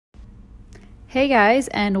Hey guys,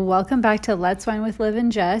 and welcome back to Let's Wine with Liv and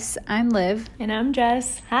Jess. I'm Liv. And I'm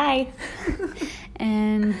Jess. Hi.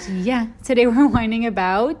 And yeah, today we're whining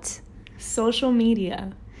about social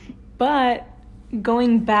media, but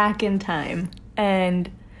going back in time and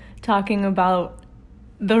talking about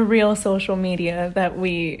the real social media that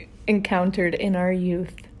we encountered in our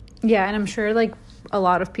youth. Yeah, and I'm sure like a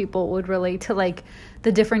lot of people would relate to like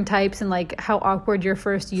the different types and like how awkward your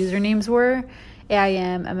first usernames were.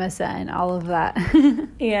 AIM, MSN, all of that.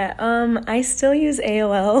 Yeah, I still use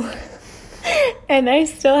AOL. And I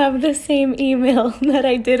still have the same email that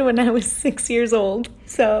I did when I was 6 years old.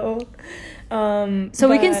 So we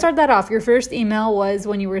can start that off. Your first email was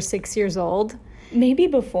when you were 6 years old. Maybe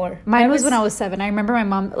before. Mine was when I was 7. I remember my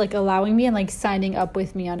mom like allowing me and like signing up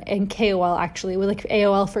with me on KOL actually with like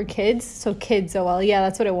AOL for kids. So Kids OL. Yeah,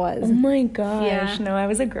 that's what it was. Oh my gosh. Yeah. No, I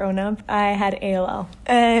was a grown up. I had AOL.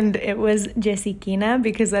 And it was Jessiquina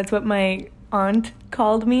because that's what my aunt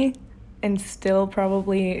called me and still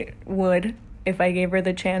probably would if I gave her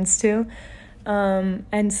the chance to.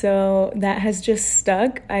 And so that has just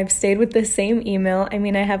stuck. I've stayed with the same email. I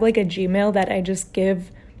mean, I have like a Gmail that I just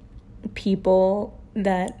give people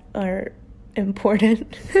that are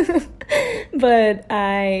important. But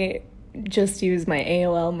I just use my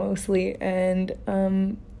AOL mostly. And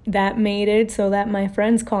that made it so that my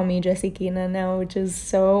friends call me Jessiquina now, which is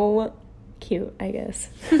so cute, I guess.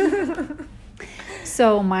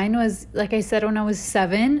 So mine was, like I said, when I was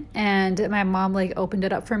 7, and my mom like opened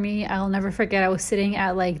it up for me. I'll never forget. I was sitting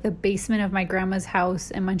at like the basement of my grandma's house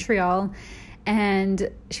in Montreal,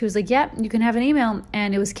 and she was like, "Yep, you can have an email."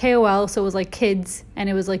 And it was KOL, so it was like kids, and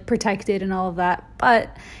it was like protected and all of that.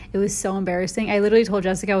 But it was so embarrassing. I literally told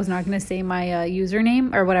Jessica I was not going to say my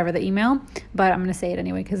username or whatever, the email, but I'm going to say it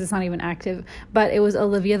anyway because it's not even active. But it was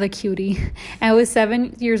Olivia the Cutie, and I was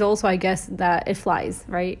 7 years old, so I guess that it flies,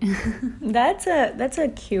 right? That's a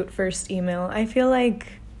cute first email. I feel like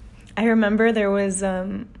I remember there was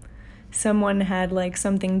someone had like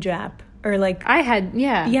something Jap. Or like I had,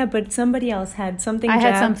 yeah. Yeah, but somebody else had something Jap. I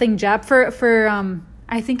had something Jap for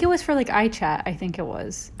I think it was for like iChat, I think it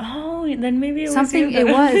was. Oh, then maybe it was something it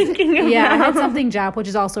was. Yeah, I had something Jap, which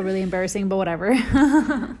is also really embarrassing, but whatever.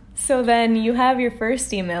 So then you have your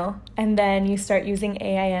first email and then you start using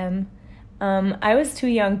AIM. I was too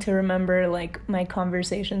young to remember like my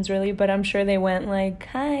conversations really, but I'm sure they went like,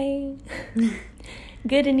 "Hi.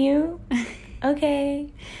 Good, and you?"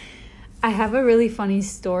 Okay. I have a really funny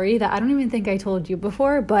story that I don't even think I told you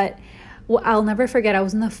before, but I'll never forget. I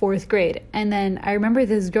was in the 4th grade, and then I remember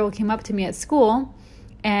this girl came up to me at school,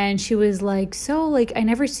 and she was like, "So, like, I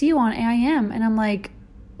never see you on AIM," and I'm like,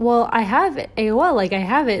 "Well, I have AOL, like, I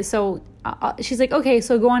have it, so..." She's like, "Okay,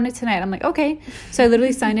 so go on it tonight." I'm like, "Okay." So I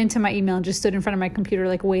literally signed into my email and just stood in front of my computer,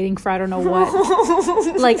 like, waiting for I don't know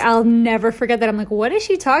what. Like, I'll never forget that. I'm like, what is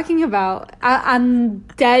she talking about? I'm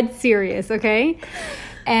dead serious, okay?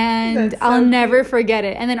 And I'll never forget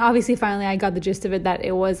it. And then obviously finally I got the gist of it, that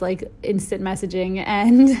it was like instant messaging.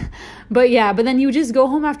 But then you just go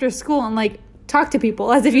home after school and like talk to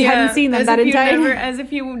people as if you hadn't seen them that entire as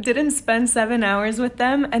if you didn't spend 7 hours with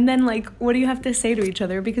them. And then like, what do you have to say to each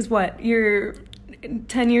other? Because you're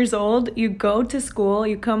 10 years old, you go to school,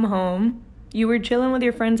 you come home, you were chilling with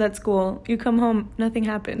your friends at school, you come home, nothing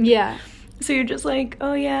happened. Yeah. So you're just like,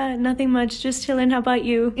 "Oh yeah, nothing much, just chilling. How about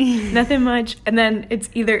you?" Nothing much. And then it's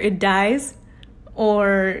either it dies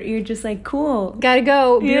or you're just like, "Cool. Gotta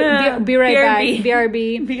go. Be right BRB. back.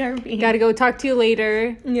 BRB. BRB. Gotta go. Talk to you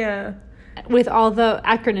later." Yeah. With all the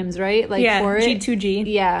acronyms, right? Like for it. G2G.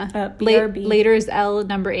 Yeah. BRB. Later is L,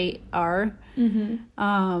 number 8, R.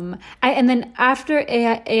 Mm-hmm. And then after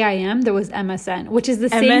AIM there was MSN, which is the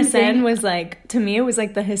same thing. MSN was like, to me it was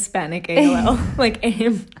like the Hispanic AOL. Like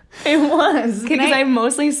AIM. It was because I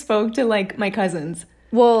mostly spoke to like my cousins.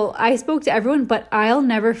 Well, I spoke to everyone, but I'll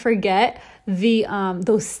never forget the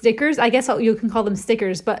those stickers. I guess you can call them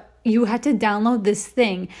stickers, but you had to download this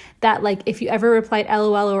thing that like if you ever replied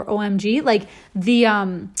LOL or OMG, like the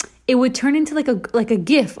it would turn into like a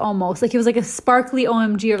GIF almost. Like it was like a sparkly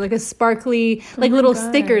OMG or like a sparkly like little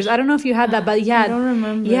stickers. I don't know if you had that, but yeah. I don't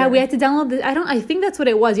remember. Yeah, we had to download this. I think that's what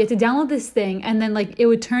it was. You had to download this thing and then like it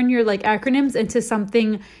would turn your like acronyms into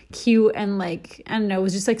something cute and like, I don't know, it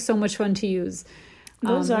was just like so much fun to use.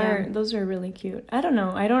 Those are really cute. I don't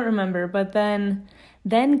know. I don't remember. But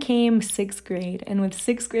then came 6th grade, and with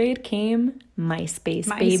 6th grade came MySpace,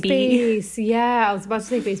 baby. MySpace, yeah. I was about to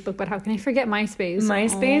say Facebook, but how can I forget MySpace?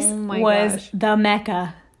 MySpace was the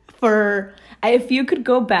mecca for... If you could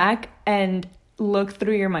go back and look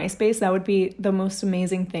through your MySpace, that would be the most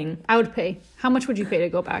amazing thing. I would pay. How much would you pay to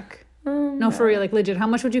go back? No, for real, like legit. How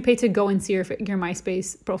much would you pay to go and see your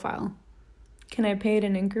MySpace profile? Can I pay it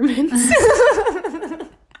in increments?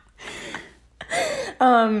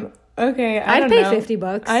 Okay, I'd pay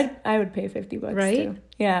 $50. I would pay $50, right? Too.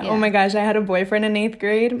 Yeah. Oh my gosh, I had a boyfriend in 8th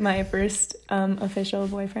grade, my first official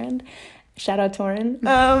boyfriend. Shout out Torin.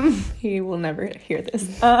 He will never hear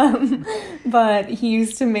this. But he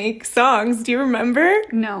used to make songs. Do you remember?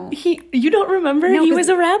 No. You don't remember? No, he was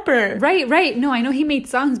a rapper. Right. No, I know he made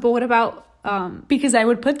songs, but what about because I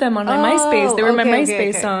would put them on my MySpace. They were my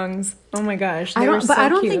MySpace songs. Oh my gosh. I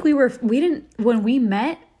don't think we didn't when we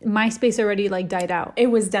met, MySpace already like died out. It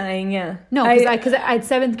was dying, yeah. No, because at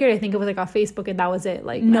 7th grade I think it was like on Facebook and that was it.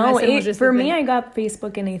 Like no, for me I got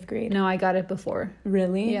Facebook in 8th grade. No, I got it before.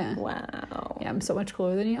 Really? Yeah. Wow. Yeah, I'm so much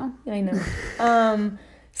cooler than you. I know.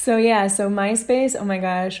 So MySpace, oh my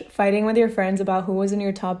gosh, fighting with your friends about who was in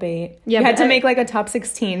your top 8. Yeah, you had to make like a top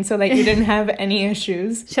 16 so that you didn't have any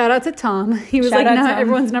issues. Shout out to Tom. He was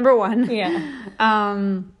everyone's number 1.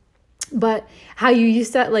 Yeah. But how you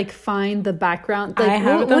used to like find the background. Like, I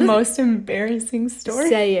have the most embarrassing story.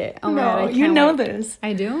 Say it. Oh my God, you know this.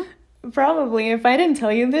 I do? Probably. If I didn't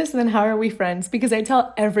tell you this, then how are we friends? Because I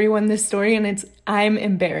tell everyone this story and I'm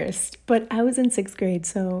embarrassed. But I was in 6th grade,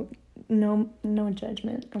 so no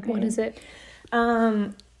judgment. Okay. What is it?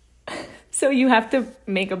 So you have to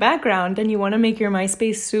make a background and you want to make your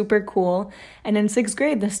MySpace super cool. And in 6th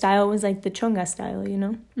grade, the style was like the chonga style, you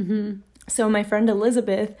know? Mm-hmm. So my friend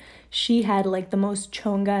Elizabeth, she had like the most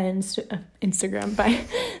chonga Instagram by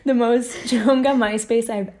the most chonga MySpace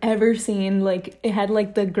I've ever seen. Like it had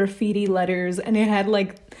like the graffiti letters and it had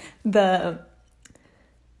like the,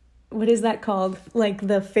 what is that called? Like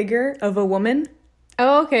the figure of a woman.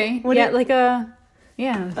 Oh, okay. Figure.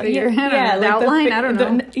 Yeah, like the outline. I don't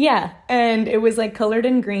know. Yeah, and it was like colored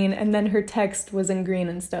in green, and then her text was in green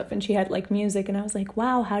and stuff, and she had like music, and I was like,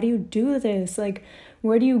 wow, how do you do this? Like,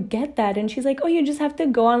 where do you get that? And she's like, oh, you just have to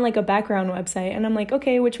go on like a background website, and I'm like,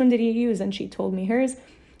 okay, which one did you use? And she told me hers,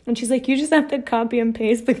 and she's like, you just have to copy and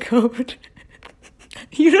paste the code.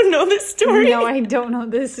 You don't know this story? No, I don't know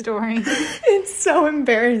this story. It's so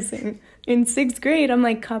embarrassing. In 6th grade, I'm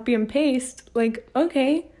like, copy and paste. Like,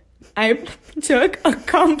 okay. I took a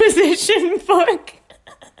composition book.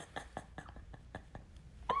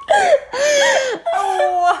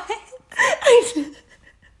 What?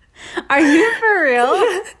 Are you for real?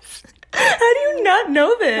 Yes. How do you not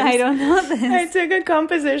know this? I don't know this. I took a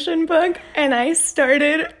composition book and I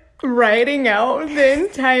started writing out the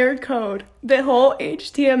entire code, the whole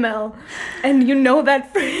HTML. And you know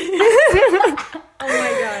that for oh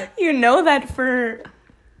my God. You know that for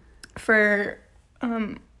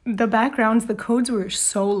the backgrounds, the codes were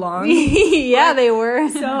so long. Yeah, they were.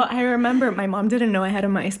 So I remember my mom didn't know I had a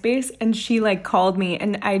MySpace and she like called me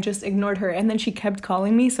and I just ignored her. And then she kept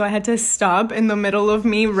calling me. So I had to stop in the middle of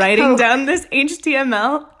me writing down this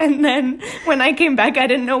HTML. And then when I came back, I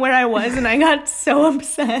didn't know where I was and I got so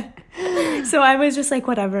upset. So I was just like,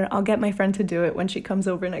 whatever, I'll get my friend to do it when she comes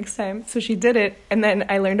over next time. So she did it. And then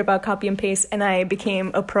I learned about copy and paste and I became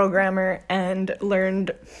a programmer and learned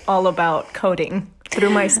all about coding through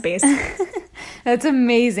MySpace. That's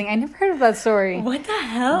amazing. I never heard of that story. What the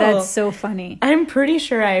hell? That's so funny. I'm pretty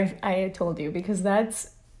sure I told you because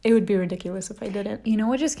it would be ridiculous if I didn't. You know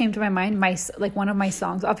what just came to my mind? One of my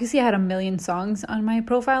songs. Obviously, I had a million songs on my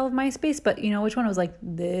profile of MySpace, but you know which one was like,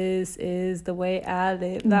 "This is the way I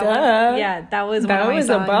live." That one, yeah, that was one of my songs.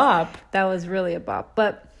 That was a bop. That was really a bop.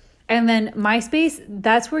 And then MySpace,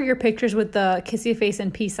 that's where your pictures with the kiss your face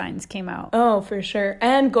and peace signs came out. Oh, for sure.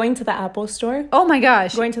 And going to the Apple store. Oh my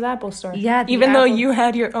gosh. Going to the Apple store. Yeah. Even though you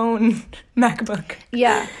had your own MacBook.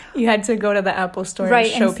 Yeah. You had to go to the Apple store and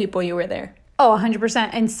show people you were there. Oh,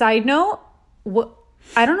 100%. And side note,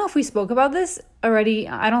 I don't know if we spoke about this already.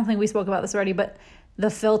 I don't think we spoke about this already, but the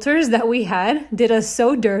filters that we had did us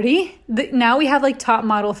so dirty. Now we have like top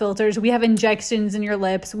model filters. We have injections in your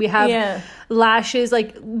lips. We have lashes.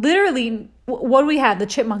 Like literally, what do we have? The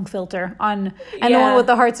chipmunk filter on, and the one with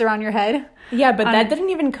the hearts around your head. Yeah, but that didn't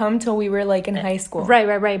even come till we were like in high school.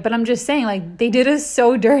 Right. But I'm just saying, like, they did us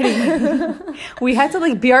so dirty. We had to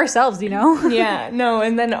like be ourselves, you know? Yeah, no.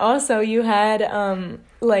 And then also you had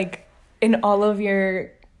like in all of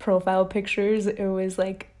your profile pictures, it was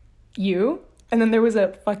like you. And then there was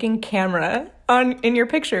a fucking camera in your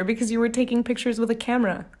picture because you were taking pictures with a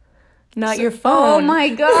camera, not your phone. Oh my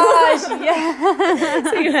gosh, yeah.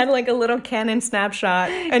 So you had like a little Canon snapshot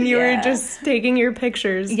and you were just taking your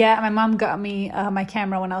pictures. Yeah, my mom got me my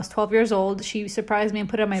camera when I was 12 years old. She surprised me and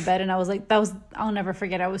put it on my bed and I was like, I'll never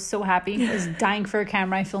forget. I was so happy. I was dying for a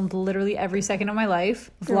camera. I filmed literally every second of my life.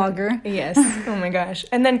 Vlogger. Yes. Oh my gosh.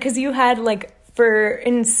 And then because you had like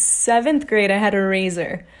in 7th grade, I had a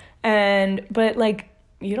Razor. But like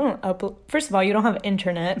you don't upload. First of all, you don't have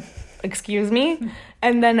internet. Excuse me.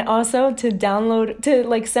 And then also to download, to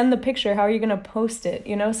like send the picture, how are you going to post it?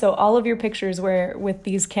 You know, so all of your pictures were with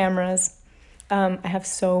these cameras. I have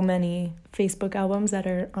so many Facebook albums that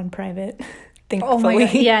are on private. Thankfully. Oh my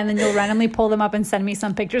God. Yeah, and then you'll randomly pull them up and send me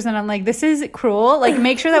some pictures, and I'm like, this is cruel. Like,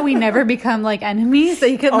 make sure that we never become like enemies. So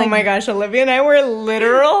you can. Like, oh my gosh, Olivia and I were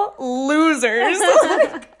literal losers.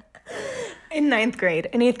 In 9th grade.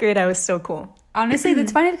 In 8th grade, I was so cool. Honestly,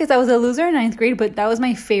 that's funny because I was a loser in 9th grade, but that was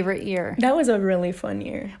my favorite year. That was a really fun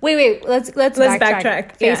year. Wait. Let's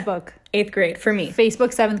backtrack. Facebook. Yeah. 8th grade for me.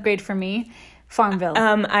 Facebook, 7th grade for me. Farmville.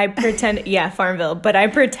 Farmville. But I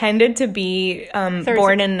pretended to be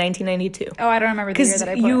born in 1992. Oh, I don't remember the year that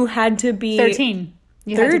I put. You had to be 13.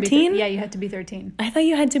 13? Yeah, you had to be 13. I thought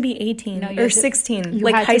you had to be 18 or 16,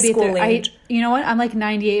 like had high to be school age. You know what? I'm like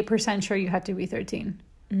 98% sure you had to be 13.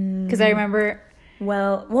 Because I remember.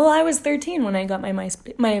 Well, I was 13 when I got my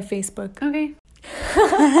Facebook. Okay.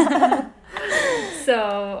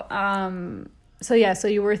 So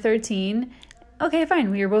you were 13. Okay, fine.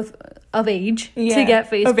 We were both of age to get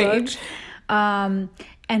Facebook. Of age.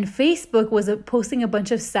 And Facebook was posting a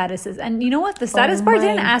bunch of statuses. And you know what? The status bar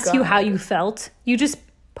didn't ask you how you felt. You just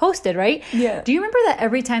posted, right? Yeah. Do you remember that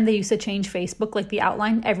every time they used to change Facebook, like the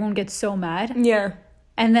outline, everyone gets so mad? Yeah.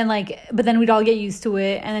 And then but then we'd all get used to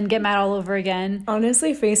it and then get mad all over again.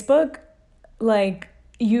 Honestly, Facebook, like,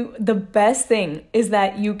 the best thing is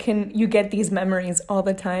that you get these memories all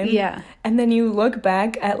the time. Yeah. And then you look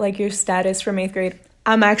back at like your status from 8th grade.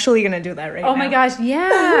 I'm actually going to do that right now. Oh my gosh,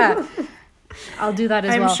 yeah. I'll do that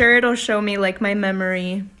as well. I'm sure it'll show me like my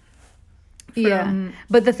memory.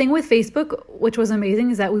 But the thing with Facebook, which was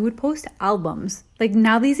amazing, is that we would post albums. Like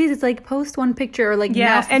now these days it's like post one picture or like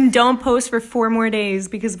and don't post for 4 more days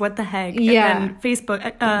because what the heck. Yeah. And then Facebook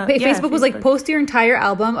Facebook was like post your entire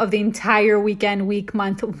album of the entire weekend, week,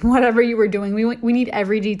 month, whatever you were doing. We need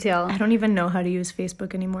every detail. I don't even know how to use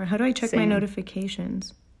Facebook anymore. How do I check my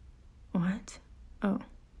notifications? What?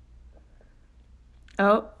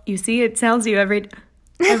 Oh, you see, it tells you every day.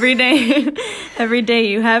 Every day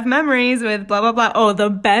you have memories with blah, blah, blah. Oh, the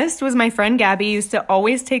best was my friend Gabby used to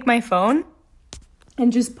always take my phone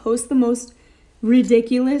and just post the most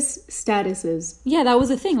ridiculous statuses. Yeah, that was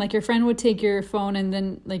the thing. Like your friend would take your phone and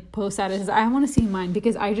then like post statuses. I want to see mine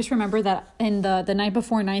because I just remember that in the night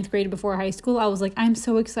before 9th grade, before high school, I was like, I'm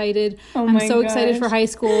so excited. I'm so excited for high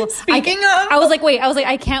school. I was like,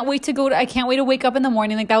 I can't wait to wake up in the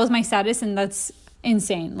morning. Like that was my status, and that's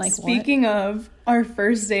insane. Like speaking of our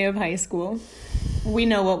first day of high school, we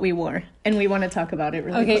know what we wore and we want to talk about it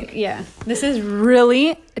really quick. Yeah, this is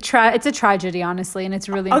really it's a tragedy, honestly, and it's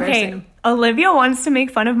really embarrassing. Olivia wants to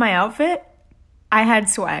make fun of my outfit. I had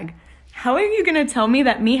swag. How are you gonna tell me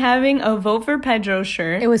that me having a Vote for Pedro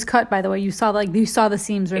shirt, it was cut, by the way, you saw the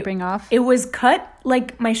seams ripping off? It was cut,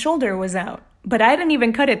 like my shoulder was out. But I didn't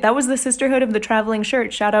even cut it. That was the Sisterhood of the Traveling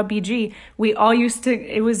Shirt. Shout out BG. We all used to,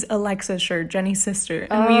 it was Alexa's shirt, Jenny's sister.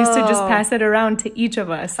 And we used to just pass it around to each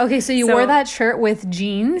of us. Okay, so you wore that shirt with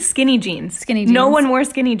jeans? Skinny jeans. No one wore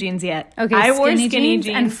skinny jeans yet. Okay, I wore skinny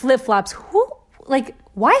jeans. And flip-flops.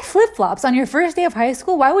 Why flip-flops on your first day of high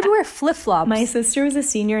school? Why would you wear flip-flops? My sister was a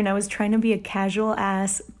senior and I was trying to be a casual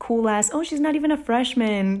ass, cool ass, oh, she's not even a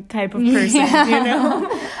freshman type of person, you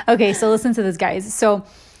know? Okay, so listen to this, guys. So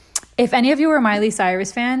if any of you were Miley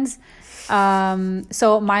Cyrus fans,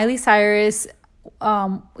 so Miley Cyrus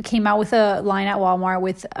came out with a line at Walmart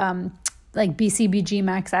with like BCBG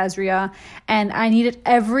Max Azria, and I needed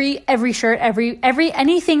every shirt, every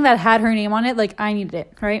anything that had her name on it, like I needed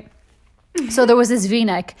it, right? So there was this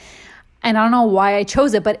V-neck, and I don't know why I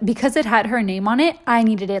chose it, but because it had her name on it, I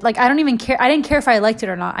needed it. Like I didn't care if I liked it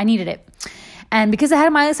or not, I needed it. And because it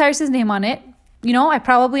had Miley Cyrus's name on it, you know, I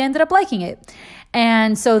probably ended up liking it.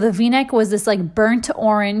 And so the V-neck was this like burnt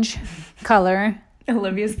orange color.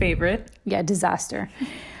 Olivia's favorite. Yeah, disaster.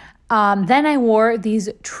 Then I wore these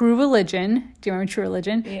True Religion. Do you remember True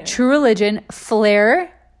Religion? Yeah. True Religion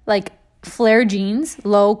flare jeans,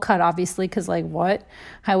 low cut obviously, because like what?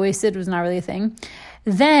 High-waisted was not really a thing.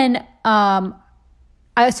 Then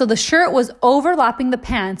so the shirt was overlapping the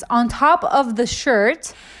pants. On top of the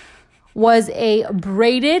shirt was a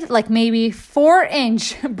braided, like maybe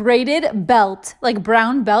 4-inch braided belt, like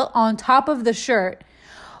brown belt on top of the shirt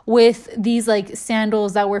with these like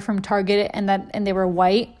sandals that were from Target and they were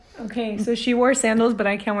white. Okay, so she wore sandals, but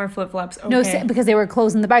I can't wear flip-flops. Okay. No, because they were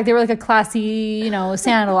closed in the back. They were like a classy,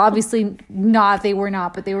 sandal. Obviously not, they were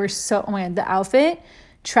not, but they were so, oh my God, the outfit,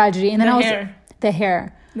 tragedy. And then the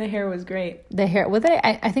hair. The hair was great. The hair,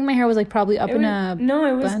 I think my hair was like probably up in a No,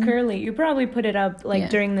 it was bun. curly. You probably put it up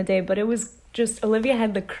during the day, but it was just, Olivia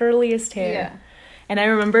had the curliest hair. Yeah. And I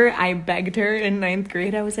remember I begged her in 9th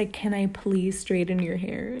grade. I was like, can I please straighten your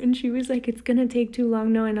hair? And she was like, it's gonna take too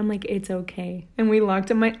long, no. And I'm like, it's okay. And we locked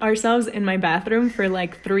ourselves in my bathroom for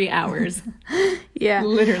like 3 hours. Yeah.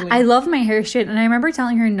 Literally. I love my hair straight, and I remember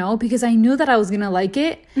telling her no because I knew that I was gonna like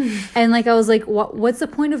it. And like I was like, what's the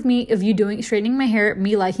point of you straightening my hair,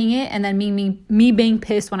 me liking it, and then me being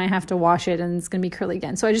pissed when I have to wash it and it's gonna be curly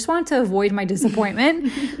again. So I just wanted to avoid my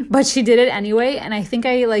disappointment. But she did it anyway, and I think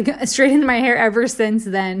I like straightened my hair ever since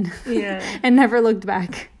then. Yeah. And never looked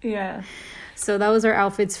back. Yeah. So that was our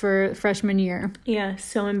outfits for freshman year. Yeah,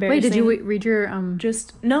 so embarrassing. Wait, did you read your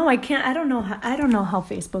No, I can't. I don't know how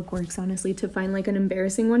Facebook works, honestly, to find like an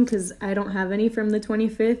embarrassing one, because I don't have any from the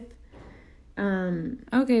 25th.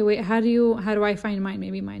 Okay, wait, how do I find mine?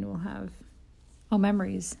 Maybe mine will have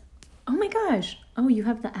memories. Oh my gosh. Oh, you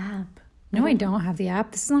have the app. No, I don't have the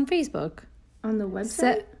app. This is on Facebook. On the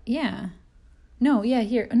website? Yeah. No, yeah,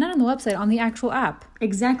 here. Not on the website, on the actual app.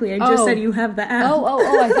 Exactly. I just said you have the app.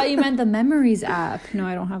 Oh, I thought you meant the Memories app. No,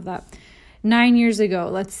 I don't have that. 9 years ago,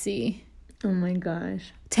 let's see. Oh my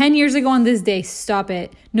gosh. 10 years ago on this day, stop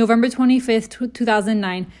it. November 25th,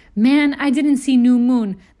 2009. Man, I didn't see new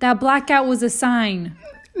moon. That blackout was a sign.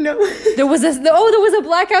 No. There was a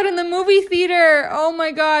blackout in the movie theater. Oh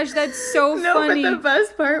my gosh, that's so funny. No, but the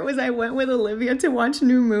best part was I went with Olivia to watch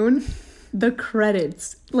New Moon. The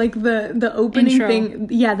credits, like the opening intro. thing,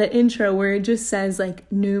 the intro where it just says like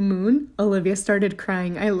New Moon. Olivia started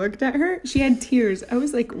crying. I looked at her, she had tears. I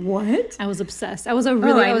was like, what? I was obsessed. I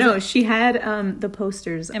know. She had the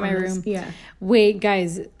posters in my room. Yeah. Wait,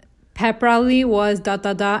 guys, pep rally was ...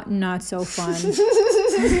 not so fun.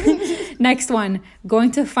 Next one,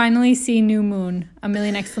 going to finally see New Moon, !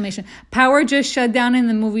 Power just shut down in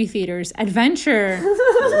the movie theaters. Adventure.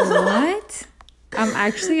 What?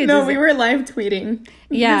 Actually, we were live tweeting.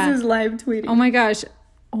 Yeah, this is live tweeting. Oh my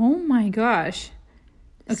gosh.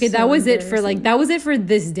 Okay, so that was it for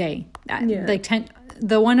this day. Yeah. Like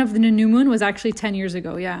the one of the New Moon was actually 10 years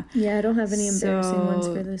ago. Yeah. Yeah, I don't have any embarrassing ones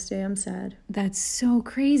for this day. I'm sad. That's so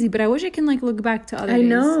crazy, but I wish I can like look back to other days. I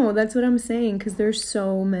know, that's what I'm saying, because there's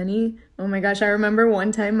so many. Oh my gosh, I remember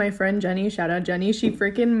one time my friend Jenny, shout out Jenny, she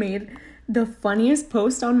freaking made the funniest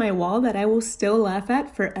post on my wall that I will still laugh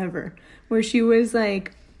at forever. Where she was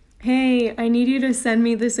like, hey, I need you to send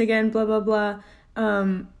me this again, blah, blah, blah.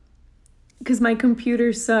 Because my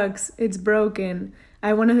computer sucks. It's broken.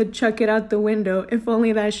 I want to chuck it out the window. If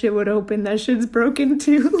only that shit would open. That shit's broken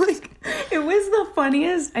too. Like, it was the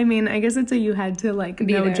funniest. I mean, I guess it's you had to like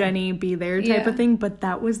know Jenny, be there type of thing. But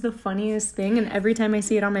that was the funniest thing. And every time I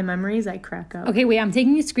see it on my memories, I crack up. Okay, wait, I'm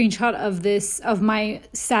taking a screenshot of my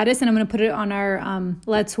status, and I'm going to put it on our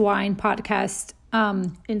Let's Wine podcast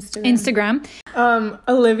Instagram.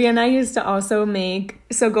 Olivia and I used to also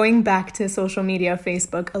going back to social media,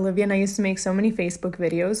 Facebook, Olivia and I used to make so many Facebook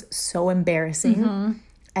videos, so embarrassing. Mm-hmm.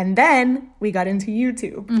 And then we got into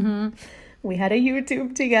YouTube. Mm-hmm. We had a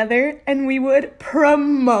YouTube together and we would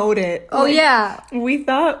promote it. Oh, yeah. We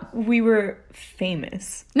thought we were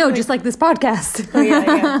famous. No, just like this podcast.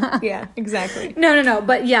 Oh, yeah, exactly. No.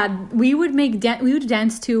 But yeah, we would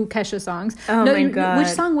dance to Kesha songs. Oh, my God. Which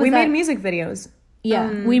song was that? We made music videos.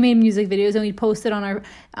 Yeah, we made music videos and we posted on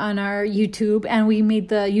our YouTube, and we made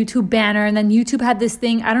the YouTube banner, and then YouTube had this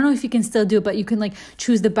thing. I don't know if you can still do it, but you can like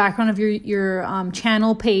choose the background of your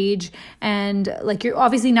channel page, and like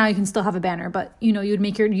obviously now you can still have a banner, but you'd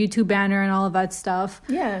make your YouTube banner and all of that stuff.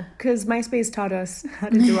 Yeah, because MySpace taught us how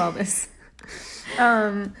to do all this.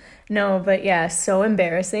 No, but yeah, so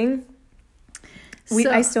embarrassing.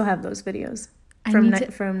 I still have those videos. From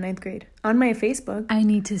 9th grade on my Facebook. I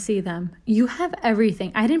need to see them. You have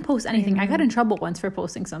everything. I didn't post anything. I got in trouble once for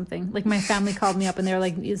posting something. Like my family called me up and they were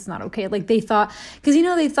like, it's not okay. Like they thought, because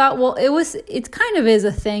they thought, well, it kind of is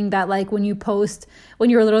a thing that like when you post, when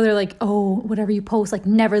you're little, they're like, oh, whatever you post, like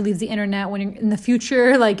never leaves the internet. When you're in the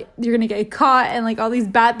future, like you're going to get caught and like all these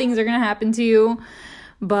bad things are going to happen to you.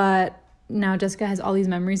 But now Jessica has all these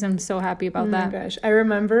memories. I'm so happy about that. Oh my gosh. I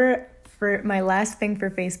remember for my last thing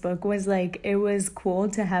for Facebook was like, it was cool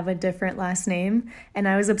to have a different last name. And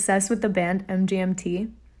I was obsessed with the band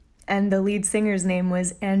MGMT. And the lead singer's name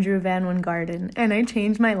was Andrew Van Wijngaarden. And I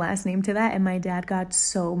changed my last name to that. And my dad got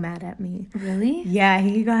so mad at me. Really? Yeah,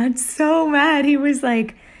 he got so mad. He was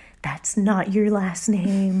like, that's not your last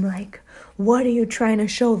name. Like, what are you trying to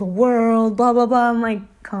show the world? Blah, blah, blah. I'm like,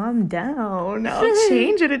 calm down. I'll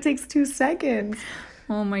change it. It takes 2 seconds.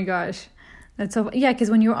 Oh my gosh. That's so, yeah,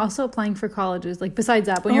 because when you were also applying for colleges, like besides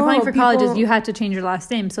that, when you're applying for colleges, you had to change your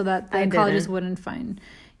last name so that the colleges wouldn't find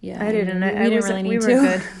Yeah, I didn't. We didn't really need to.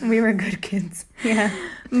 Good. We were good kids. Yeah.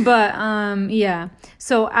 But yeah.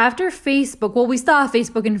 So after Facebook, well, we still have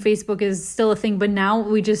Facebook, and Facebook is still a thing. But now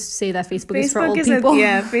we just say that Facebook is for old people.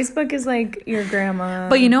 Yeah, Facebook is like your grandma.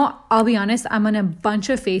 But you know, I'll be honest. I'm in a bunch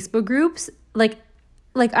of Facebook groups, like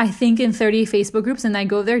I think in 30 Facebook groups, and I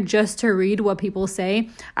go there just to read what people say.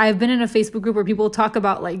 I've been in a Facebook group where people talk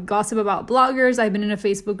about like gossip about bloggers. I've been in a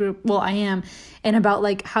Facebook group. Well, I am, and about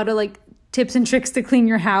like how to like tips and tricks to clean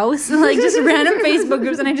your house, like just random Facebook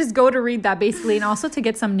groups, and I just go to read that basically, and also to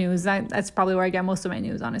get some news. That's probably where I get most of my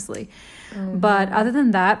news, honestly. But other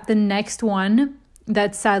than that, the next one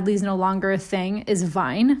that sadly is no longer a thing is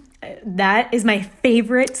Vine. That is my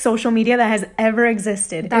favorite social media that has ever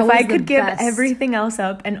existed. If I could give everything else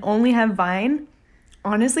up and only have Vine,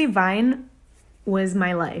 honestly, Vine was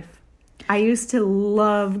my life. I used to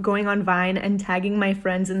love going on Vine and tagging my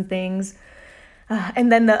friends and things.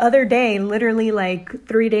 And then the other day, literally like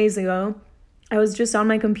 3 days ago, I was just on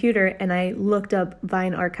my computer and I looked up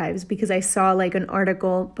Vine archives because I saw like an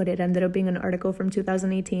article, but it ended up being an article from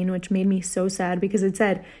 2018, which made me so sad because it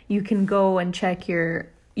said you can go and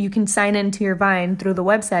you can sign into your Vine through the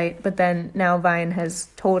website, but then now Vine has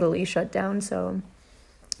totally shut down, so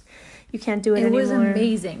you can't do it anymore. It was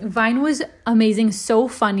amazing. Vine was amazing, so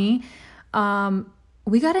funny.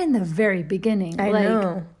 We got it in the very beginning.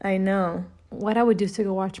 I know. What I would do to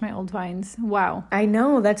go watch my old Vines. Wow. I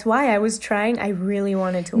know. That's why I was trying. I really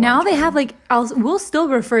wanted to watch now they have like, we'll still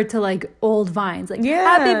refer to like old Vines. Like, yeah.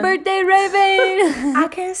 Happy birthday, Raven. I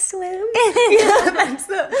can swim.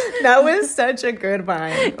 That was such a good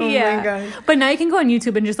Vine. Oh my God. But now you can go on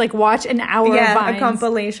YouTube and just like watch an hour of Vines. A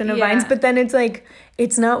compilation of Vines. But then it's like,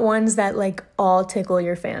 it's not ones that like all tickle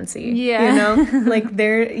your fancy. Yeah. You know? Like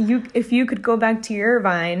if you could go back to your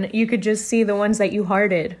Vine, you could just see the ones that you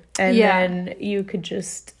hearted. And then you could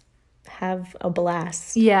just have a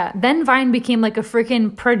blast. Yeah. Then Vine became like a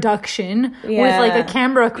freaking production with like a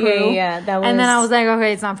camera crew. Yeah. That was... And then I was like,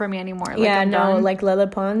 okay, it's not for me anymore. Like, I'm done. Like Lele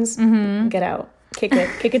Pons, get out. Kick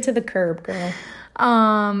it to the curb, girl.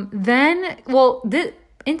 Then,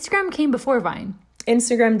 Instagram came before Vine.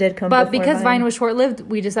 Instagram did come before But because Vine was short-lived,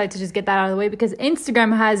 we decided to just get that out of the way because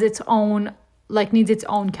Instagram has its own... like needs its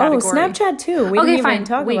own category. Oh, Snapchat too. We didn't even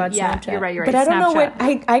talk about Snapchat. You're right. But I don't know what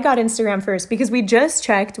I got Instagram first because we just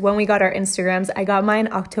checked when we got our Instagrams. I got mine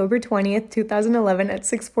October 20th, 2011 at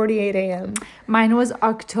 6:48 a.m. Mine was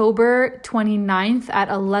October 29th at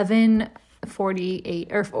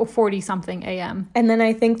 11:48 or 40 something a.m. And then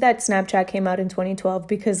I think that Snapchat came out in 2012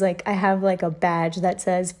 because like I have like a badge that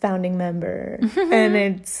says founding member and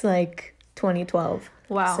it's like 2012.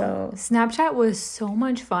 Wow. So Snapchat was so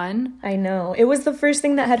much fun. I know. It was the first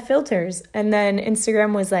thing that had filters. And then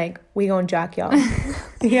Instagram was like, we gonna jock y'all.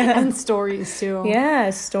 Yeah. And stories too. Yeah,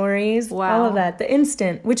 stories. Wow. All of that. The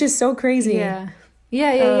instant, which is so crazy. Yeah.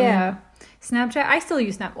 Snapchat. I still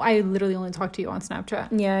use Snap. I literally only talk to you on Snapchat.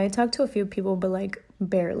 Yeah, I talk to a few people, but like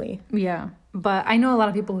barely. Yeah. But I know a lot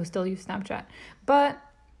of people who still use Snapchat. But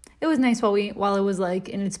it was nice while it was like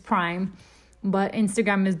in its prime. But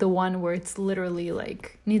Instagram is the one where it's literally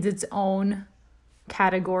like needs its own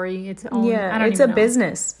category, its own. Yeah, it's a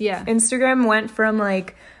business. Yeah, Instagram went from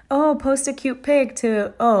like, oh, post a cute pic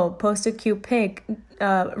to post a cute pic,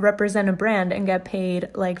 represent a brand and get paid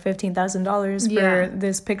like $15,000 for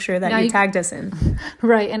this picture that you tagged us in.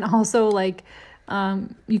 Right, and also like.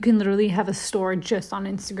 You can literally have a store just on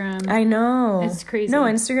Instagram. I know. It's crazy. No,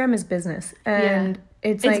 Instagram is business. And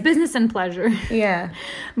it's like... business and pleasure. Yeah.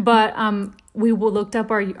 But we looked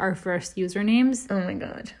up our first usernames. Oh my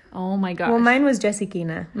God. Oh my gosh. Well, mine was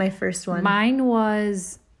Jessiquina, my first one. Mine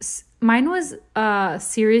was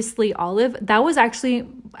Seriously Olive. That was actually...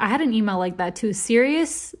 I had an email like that too.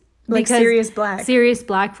 Sirius Black. Sirius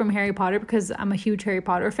Black from Harry Potter because I'm a huge Harry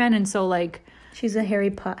Potter fan. And so like... She's a Harry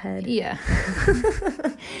Pothead. Yeah.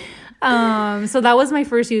 So that was my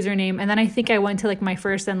first username. And then I think I went to like my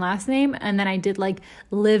first and last name. And then I did like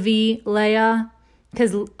Livy Leia.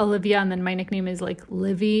 Because Olivia and then my nickname is like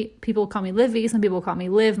Livy. People call me Livy. Some people call me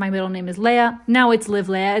Liv. My middle name is Leia. Now it's Liv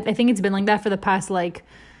Leia. I think it's been like that for the past like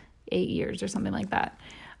 8 years or something like that.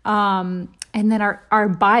 And then our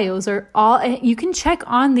bios are all, you can check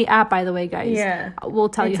on the app, by the way, guys. Yeah. We'll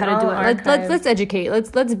tell you how to do it. Let's educate.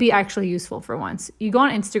 Let's be actually useful for once. You go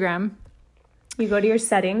on Instagram. You go to your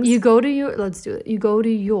settings. Let's do it. You go to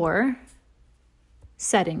your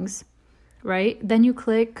settings, right? Then you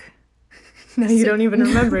click. No, you don't even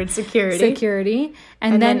remember. It's security.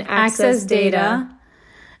 And then access data.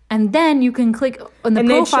 And then you can click on the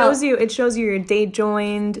profile. And it shows you your date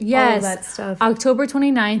joined, all of that stuff. October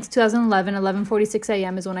 29th, 2011, 11:46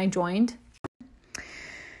 a.m. is when I joined.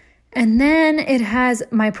 And then it has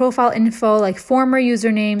my profile info, like former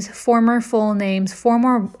usernames, former full names,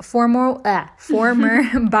 former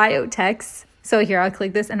bio texts. So here, I'll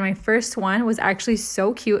click this. And my first one was actually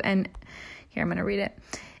so cute. And here, I'm going to read it.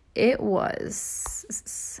 It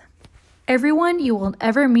was, "Everyone you will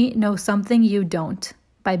ever meet knows something you don't,"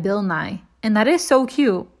 by Bill Nye. And that is so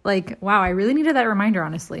cute. Like, wow, I really needed that reminder,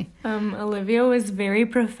 honestly. Olivia was very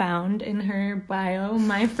profound in her bio.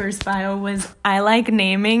 My first bio was, "I like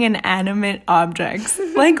naming inanimate objects."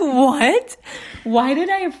 Like, what? Why did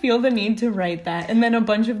I feel the need to write that? And then a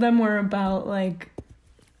bunch of them were about, like,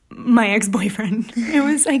 my ex-boyfriend. It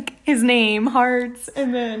was, like, his name, hearts,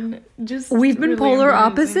 and then just... We've been really polar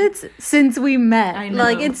amazing. Opposites since we met. I know.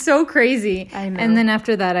 Like, it's so crazy. I know. And then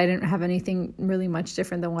after that, I didn't have anything really much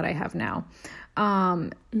different than what I have now.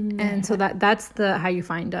 And so that's the how you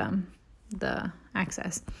find the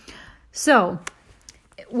access. So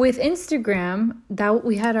with Instagram, that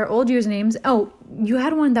we had our old usernames. Oh, you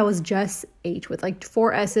had one that was Jess H with like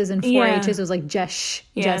 4 S's and 4 H's. It was like Jess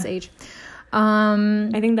H.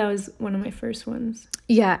 I think that was one of my first ones.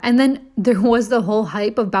 Yeah, and then there was the whole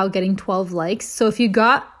hype about getting 12 likes. So if you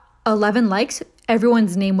got 11 likes,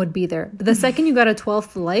 everyone's name would be there. But the second you got a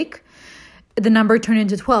 12th like, the number turned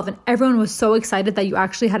into 12, and everyone was so excited that you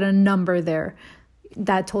actually had a number there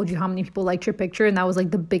that told you how many people liked your picture, and that was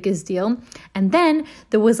like the biggest deal. And then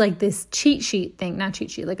there was like this cheat sheet thing, not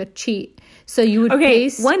cheat sheet, like a cheat. So you would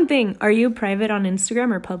paste... one thing, are you private on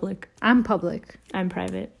Instagram or public? I'm public. I'm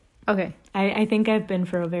private. Okay. I think I've been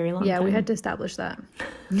for a very long time. Yeah, we had to establish that.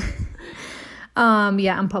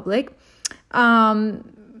 Yeah, I'm public. The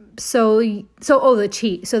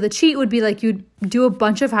cheat. So the cheat would be like you'd do a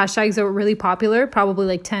bunch of hashtags that were really popular, probably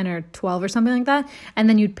like 10 or 12 or something like that. And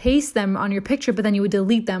then you'd paste them on your picture, but then you would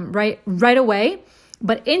delete them right away.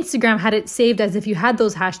 But Instagram had it saved as if you had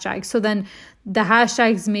those hashtags. So then the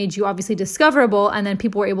hashtags made you obviously discoverable, and then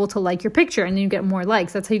people were able to like your picture, and then you get more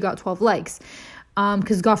likes. That's how you got 12 likes.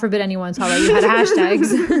 Because God forbid anyone saw that you had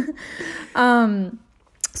hashtags.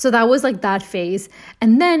 So that was like that phase.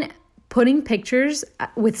 And then putting pictures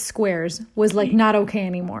with squares was like not okay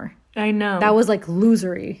anymore. I know. That was like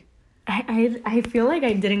losery. I feel like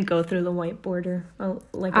I didn't go through the white border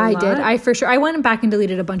like a I lot. did. I for sure. I went back and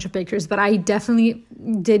deleted a bunch of pictures, but I definitely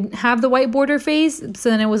did have the white border phase. So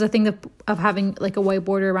then it was a thing of having like a white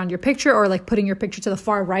border around your picture, or like putting your picture to the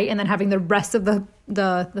far right and then having the rest of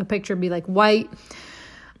the picture be like white.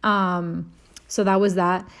 So that was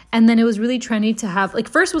that. And then it was really trendy to have, like,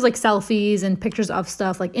 first was like selfies and pictures of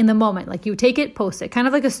stuff like in the moment. Like you take it, post it, kind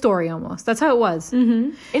of like a story almost. That's how it was.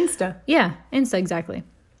 Mm-hmm. Insta. Yeah, Insta, exactly.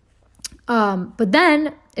 But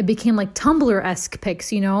then it became like Tumblr-esque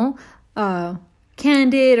pics, you know,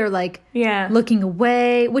 candid or like looking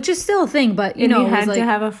away, which is still a thing, but you know, you had it was to like,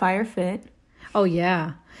 have a fire fit. Oh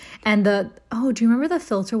yeah. And do you remember the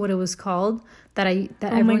filter, what it was called that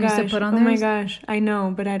everyone used to put on there? Oh my gosh, I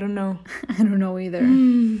know, but I don't know. I don't know either.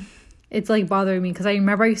 It's like bothering me because I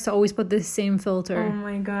remember I used to always put this same filter. Oh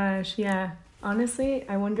my gosh, yeah. Honestly,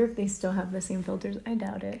 I wonder if they still have the same filters. I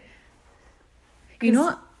doubt it. You know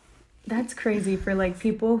what? That's crazy for like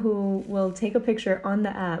people who will take a picture on the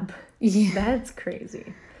app. Yeah. That's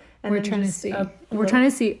crazy. And We're trying to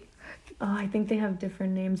see. Oh, I think they have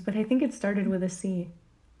different names, but I think it started with a C.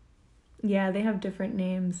 Yeah, they have different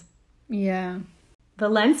names. Yeah.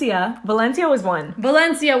 Valencia was one.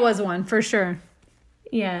 Valencia was one, for sure.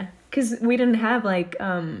 Yeah, because we didn't have like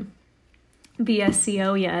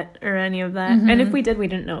VSCO yet or any of that. Mm-hmm. And if we did, we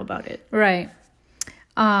didn't know about it. Right.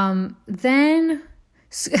 Then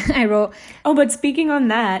I wrote... Oh, but speaking on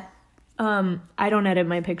that, I don't edit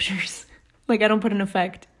my pictures. Like, I don't put an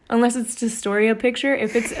effect. Unless it's to story a picture.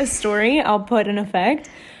 If it's a story, I'll put an effect.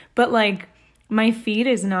 But, like, my feed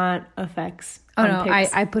is not effects. Oh, no,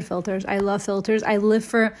 I put filters. I love filters.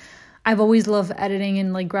 I've always loved editing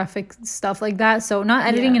and, like, graphic stuff like that. So, not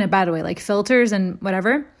editing in a bad way. Like, filters and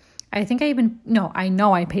whatever. I think I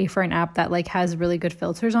know I pay for an app that, like, has really good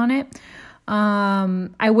filters on it.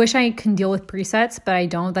 I wish I can deal with presets, but I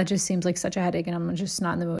don't. That just seems like such a headache, and I'm just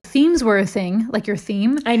not in the mood. Themes were a thing, like your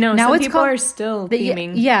theme. I know. Now some people are still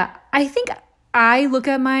theming. Yeah, I think I look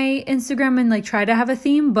at my Instagram and like try to have a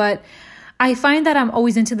theme, but I find that I'm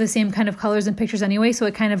always into the same kind of colors and pictures anyway, so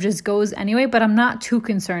it kind of just goes anyway. But I'm not too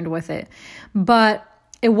concerned with it. But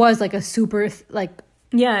it was like a super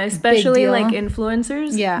yeah, especially like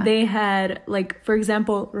influencers. Yeah. They had like, for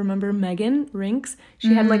example, remember Megan Rinks?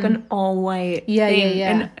 She had like an all white thing.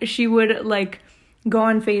 And she would like go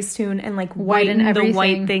on Facetune and like whiten the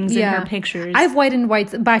white things in her pictures. I've whitened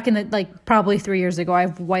whites back in the like probably 3 years ago.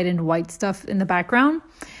 I've whitened white stuff in the background.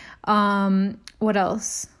 What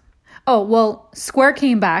else? Oh, well, Square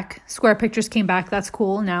came back. Square Pictures came back. That's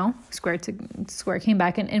cool now. Square came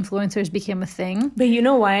back and influencers became a thing. But you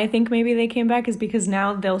know why I think maybe they came back is because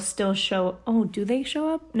now they'll still show... Oh, do they show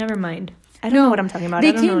up? Never mind. I don't know what I'm talking about.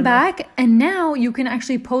 They came back, and now you can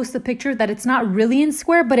actually post the picture that it's not really in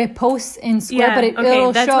Square, but it posts in Square, but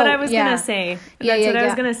it'll that's show. What I was going to say. That's what I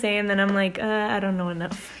was going to say, and then I'm like, I don't know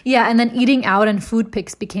enough. Yeah, and then eating out and food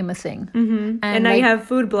pics became a thing. Mm-hmm. And now you have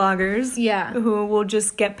food bloggers who will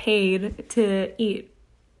just get paid to eat.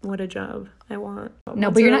 What a job. I want. No,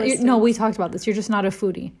 but you're not. No, we talked about this. You're just not a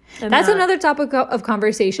foodie. That's another topic of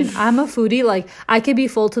conversation. I'm a foodie. Like, I could be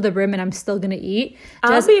full to the brim and I'm still gonna eat.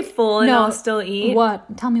 I'll be full and I'll still eat.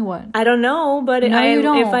 What? Tell me what. I don't know, but you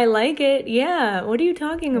don't. If I like it, yeah. What are you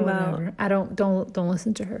talking about? Whatever. I don't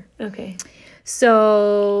listen to her. Okay.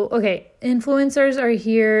 So, influencers are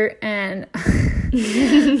here, and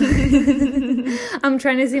I'm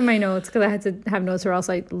trying to see my notes because I had to have notes or else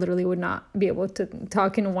I literally would not be able to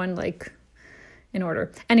talk in one, in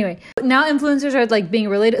order. Anyway, now influencers are being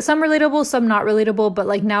related, some relatable, some not relatable, but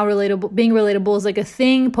now being relatable is a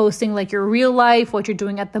thing, posting your real life, what you're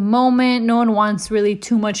doing at the moment. No one wants really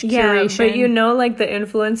too much curation. Yeah, but the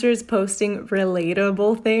influencers posting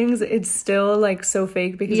relatable things, it's still so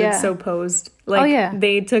fake because it's so posed.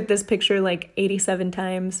 They took this picture 87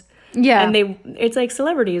 times. Yeah. And it's like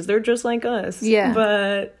celebrities. They're just like us. Yeah.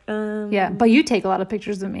 But but you take a lot of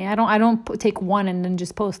pictures of me. I don't take one and then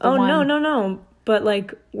just post the one. Oh, no. But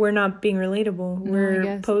we're not being relatable.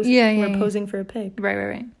 We're posing for a pic.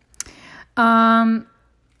 Right.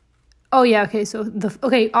 Oh yeah, okay. So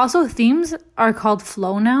also themes are called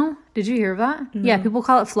flow now. Did you hear of that? Mm-hmm. Yeah, people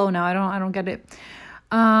call it flow now. I don't get it.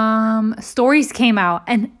 Stories came out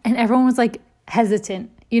and everyone was hesitant.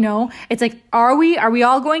 It's are we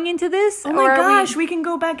all going into this? Oh my gosh, we can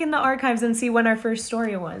go back in the archives and see when our first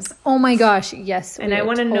story was. Oh my gosh, yes. And I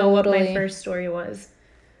want to know what my first story was.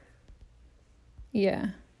 Yeah.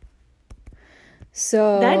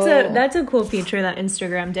 So that's a cool feature that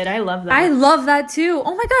Instagram did. I love that. I love that too.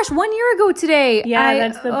 Oh my gosh, 1 year ago today. Yeah,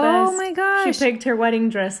 that's the best. Oh my gosh. She picked her wedding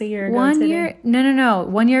dress a year ago 1 today. year? No.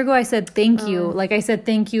 1 year ago I said thank you. I said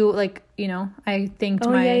thank you, I thanked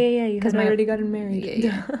my... Oh, yeah. You had already gotten married.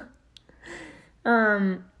 Yeah.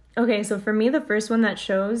 Okay, so for me, the first one that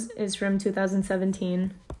shows is from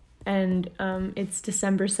 2017. And it's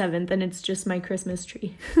December 7th, and it's just my Christmas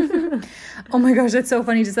tree. Oh my gosh, that's so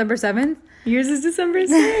funny. December 7th? Yours is December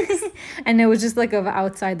 6th. And it was just of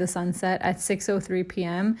outside the sunset at 6:03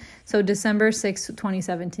 p.m. So December 6th,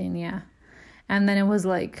 2017, yeah. And then it was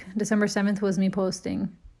December 7th was me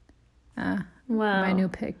posting my new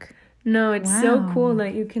pic. No, it's so cool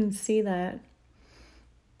that you can see that.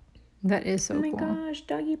 That is so cool. Oh my gosh,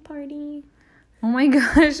 doggy party. Oh my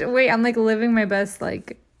gosh. Wait, I'm living my best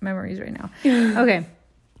memories right now. Okay.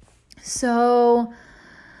 So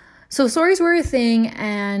stories were a thing,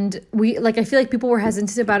 and we I feel people were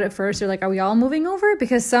hesitant about it first. They're are we all moving over?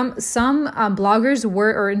 Because some bloggers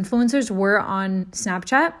or influencers were on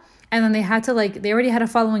Snapchat, and then they had to they already had a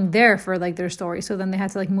following there for their story, so then they had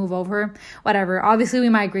to move over, whatever. Obviously we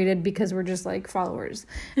migrated because we're just followers.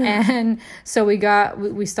 And so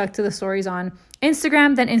we stuck to the stories on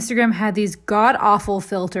Instagram. Then Instagram had these god awful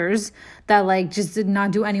filters that just did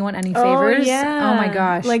not do anyone any favors. Oh my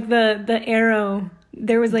gosh, the arrow.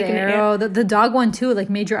 There was an arrow. The dog one too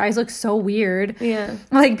made your eyes look so weird. Yeah,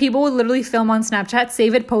 people would literally film on Snapchat,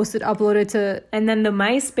 save it, post it, upload it to... And then the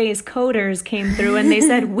MySpace coders came through and they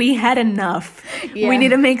said we had enough. Yeah. We need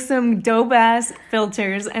to make some dope ass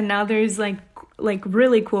filters. And now there's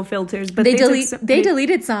really cool filters, but they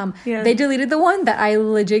deleted some. Yeah. They deleted the one that I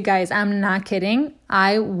legit, guys, I'm not kidding,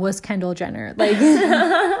 I was Kendall Jenner.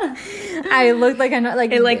 I looked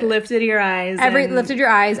it lifted your eyes. Lifted your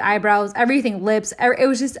eyes, eyebrows, everything, lips. It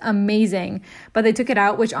was just amazing. But they took it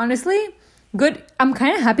out, which honestly, good. I'm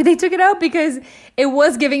kind of happy they took it out because it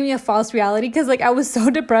was giving me a false reality. Because I was so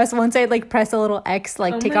depressed once I pressed a little X,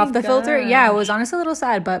 take off the filter. Yeah, it was honestly a little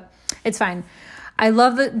sad, but it's fine. I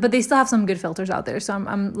love it, but they still have some good filters out there. So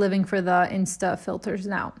I'm living for the Insta filters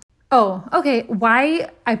now. Oh, okay. Why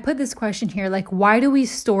I put this question here? Why do we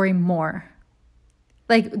story more?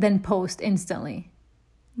 Than post instantly?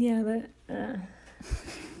 Yeah,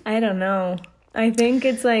 I don't know. I think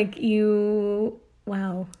it's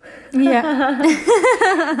wow. Yeah.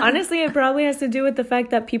 Honestly, it probably has to do with the fact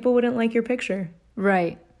that people wouldn't like your picture.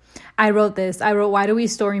 Right. I wrote, why do we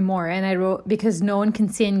story more? And I wrote, because no one can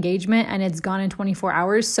see engagement and it's gone in 24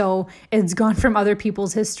 hours. So it's gone from other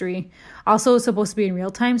people's history. Also, it's supposed to be in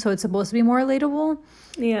real time. So it's supposed to be more relatable.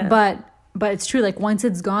 Yeah. But it's true. Once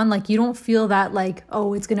it's gone, you don't feel that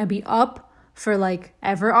oh, it's going to be up for like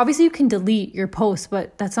ever. Obviously you can delete your post,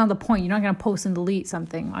 but that's not the point. You're not going to post and delete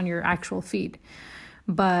something on your actual feed.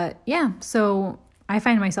 But yeah, so I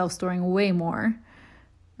find myself storing way more.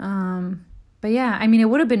 But yeah, I mean, it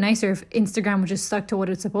would have been nicer if Instagram would just stuck to what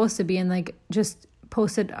it's supposed to be and like just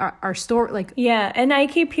posted our story. Like, yeah, and I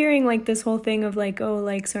keep hearing like this whole thing of like, oh,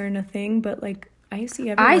 likes aren't a thing, but like I see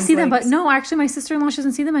everyone's them, likes. but no, actually my sister-in-law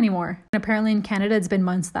doesn't see them anymore. And apparently in Canada it's been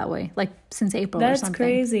months that way, like since April or something. That's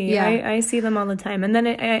crazy. Yeah, I see them all the time. And then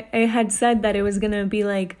I had said that it was gonna be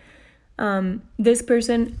like this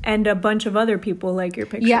person and a bunch of other people like your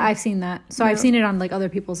picture. Yeah, I've seen that. So I've seen it on like other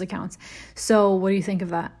people's accounts. So what do you think of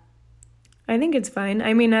that? I think it's fine.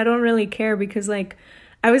 I mean, I don't really care because like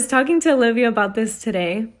I was talking to Olivia about this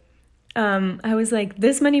today. I was like,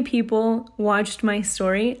 this many people watched my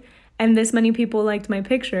story and this many people liked my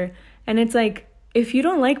picture. And it's like, if you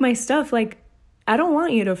don't like my stuff, like, I don't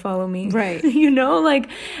want you to follow me. Right. You know, like,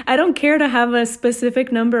 I don't care to have a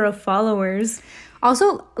specific number of followers.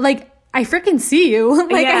 Also, like, I freaking see you.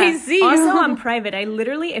 Like, yeah. I see you. Also, I'm private. I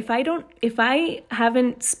literally, if I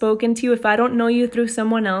haven't spoken to you, if I don't know you through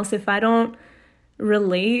someone else, if I don't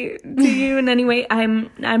relate to you in any way,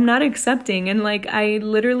 I'm not accepting. And like, I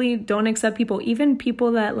literally don't accept people, even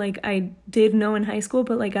people that like I did know in high school,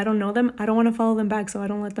 but like I don't know them. I don't want to follow them back, so I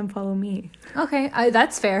don't let them follow me. Okay,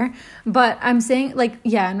 that's fair. But I'm saying like,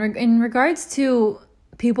 yeah, in regards to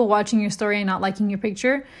people watching your story and not liking your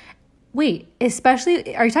picture. Wait,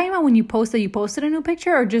 especially, are you talking about when you post that you posted a new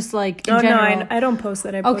picture or just like in general? No, I don't post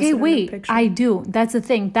that I posted okay, wait, a new picture. I do. That's the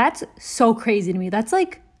thing. That's so crazy to me. That's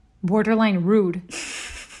like borderline rude.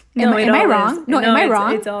 Am I wrong? No, am I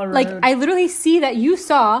wrong? It's all rude. Like, I literally see that you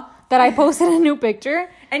saw that I posted a new picture.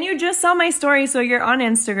 And you just saw my story, so you're on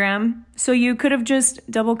Instagram. So you could have just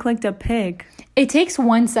double-clicked a pic. It takes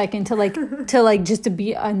 1 second to just to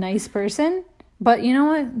be a nice person. But you know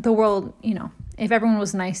what? The world, you know, if everyone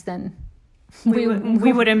was nice, then we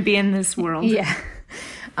wouldn't be in this world. Yeah.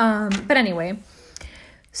 But anyway,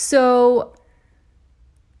 so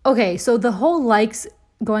the whole likes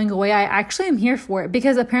going away, I actually am here for it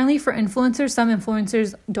because apparently for influencers, some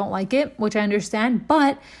influencers don't like it, which I understand.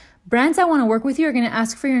 But brands that want to work with you are going to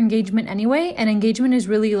ask for your engagement anyway, and engagement is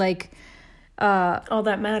really like all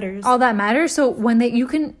that matters. So when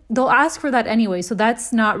they'll ask for that anyway. So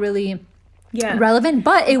that's not really relevant,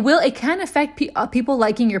 but it can affect people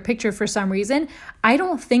liking your picture for some reason. I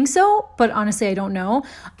don't think so, but honestly I don't know.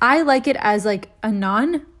 I like it as like a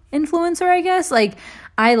non-influencer, I guess. Like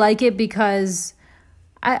I like it because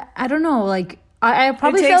I don't know, like I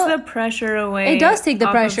probably takes the pressure away. It does take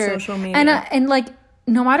the pressure of social media. And like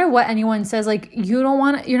no matter what anyone says, like you're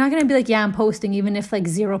not gonna be like, yeah, I'm posting even if like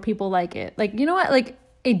 0 people like it. Like, you know what, like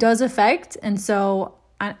it does affect, and so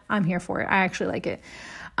I'm here for it. I actually like it.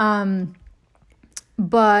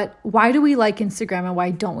 But why do we like Instagram and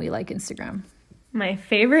why don't we like Instagram? My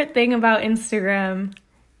favorite thing about Instagram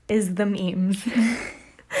is the memes.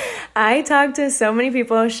 I talk to so many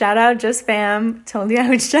people. Shout out Just Fam. Told you I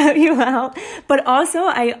would shout you out. But also,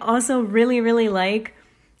 I also really, really like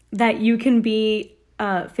that you can be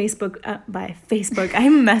Facebook.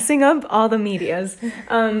 I'm messing up all the medias.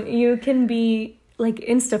 You can be like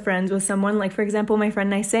Insta friends with someone. Like, for example, my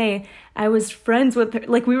friend Naisei, I was friends with her.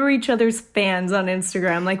 Like, we were each other's fans on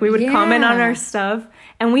Instagram. Like, we would comment on our stuff.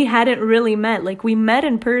 And we hadn't really met. Like, we met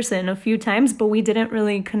in person a few times, but we didn't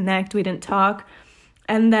really connect. We didn't talk.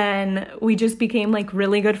 And then we just became like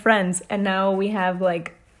really good friends. And now we have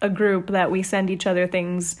like a group that we send each other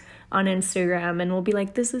things on Instagram, and we'll be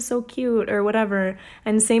like, this is so cute or whatever.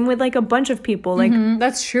 And same with like a bunch of people. Like,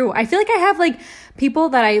 that's true. I feel like I have like people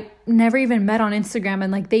that I never even met on Instagram,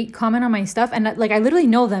 and like they comment on my stuff, and like I literally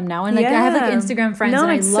know them now, and like I have like Instagram friends,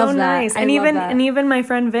 and I love that. Nice. And even my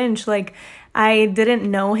friend Vinch, like I didn't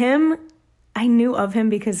know him. I knew of him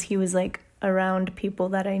because he was like around people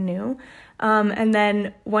that I knew. And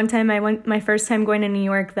then one time my first time going to New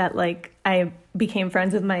York, that like I became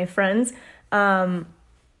friends with my friends.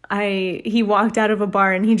 He walked out of a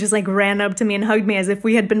bar and he just like ran up to me and hugged me as if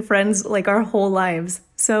we had been friends like our whole lives.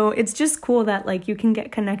 So it's just cool that like you can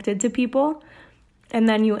get connected to people and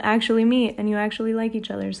then you actually meet and you actually like each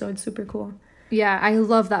other. So it's super cool. Yeah, I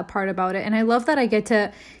love that part about it. And I love that I get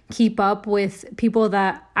to keep up with people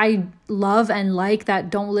that I love and like that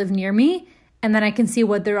don't live near me. And then I can see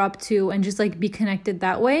what they're up to and just like be connected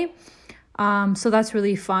that way. So that's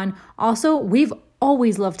really fun. Also, we've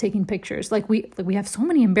always loved taking pictures. Like we have so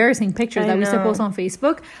many embarrassing pictures that we used to post on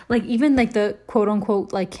Facebook. Like even like the quote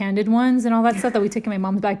unquote like candid ones and all that stuff that we took in my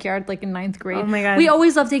mom's backyard like in 9th grade. Oh my God. We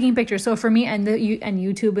always loved taking pictures. So for me and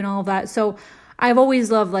YouTube and all of that. So I've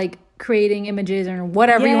always loved like creating images or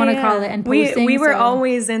whatever you want to call it and posting. We were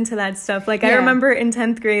always into that stuff. Like I remember in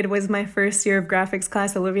 10th grade was my first year of graphics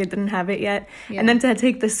class. Olivia didn't have it yet. And then to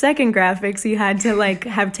take the second graphics, you had to like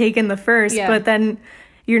have taken the first, but then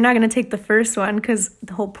you're not going to take the first one because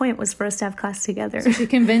the whole point was for us to have class together. So she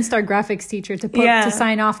convinced our graphics teacher to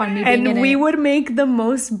sign off on me being in it. And we would make the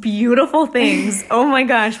most beautiful things. Oh my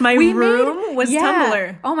gosh. My room was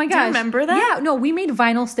Tumblr. Oh my gosh. Do you remember that? Yeah. No, we made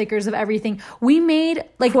vinyl stickers of everything. We made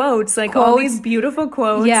like quotes, all these beautiful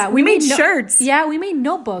quotes. Yeah. We made shirts. Yeah. We made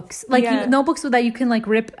notebooks. Like notebooks that you can like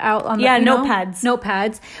rip out on notepads.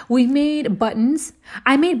 Notepads. We made buttons.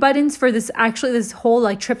 I made buttons for this whole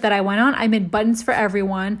like trip that I went on. I made buttons for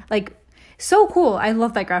everyone. Like so cool. I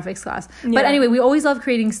love that graphics class. But anyway, we always love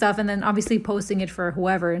creating stuff and then obviously posting it for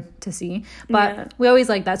whoever to see. But we always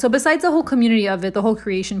like that. So besides the whole community of it, the whole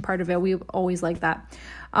creation part of it, we always like that.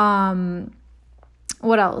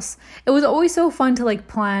 What else? It was always so fun to like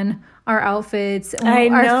plan our outfits.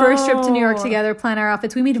 Our first trip to New York together, plan our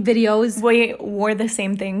outfits. We made videos. We wore the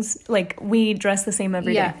same things. Like we dressed the same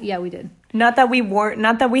every day. Yeah, we did. Not that we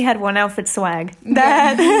had one outfit swag.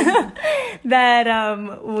 That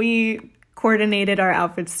we coordinated our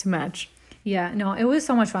outfits to match. Yeah, no, it was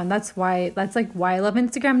so much fun. That's why I love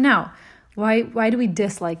Instagram now. Why do we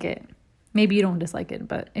dislike it? Maybe you don't dislike it,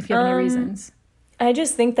 but if you have any reasons. I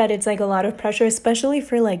just think that it's like a lot of pressure, especially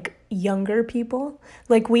for like younger people.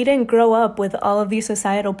 Like we didn't grow up with all of these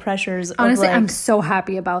societal pressures. Honestly, I'm so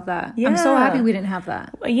happy about that. Yeah. I'm so happy we didn't have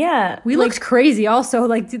that. Yeah. We looked crazy also.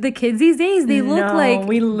 Like the kids these days, they look like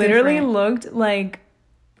we literally looked like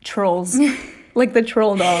trolls. Like the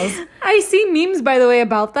troll dolls. I see memes, by the way,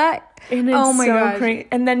 about that. And it's oh my god. Crazy.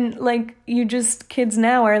 And then like kids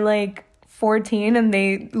now are like 14 and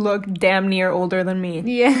they look damn near older than me.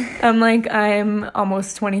 Yeah. I'm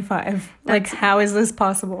almost 25. Like how is this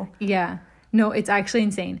possible? Yeah. No, it's actually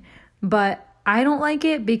insane. But I don't like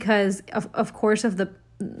it because of course of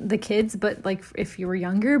the kids, but like if you were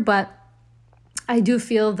younger, but I do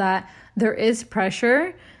feel that there is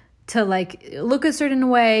pressure to like look a certain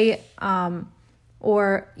way,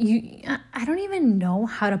 or I don't even know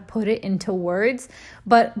how to put it into words,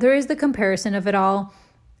 but there is the comparison of it all.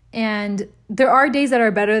 And there are days that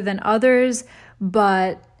are better than others,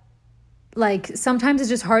 but like sometimes it's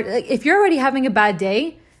just hard. Like if you're already having a bad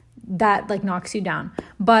day, that like knocks you down.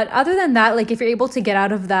 But other than that, like if you're able to get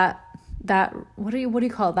out of that what do you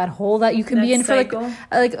call it, that hole that you can be in cycle.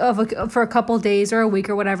 For a couple days or a week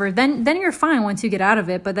or whatever, then you're fine once you get out of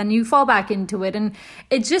it. But then you fall back into it, and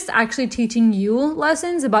it's just actually teaching you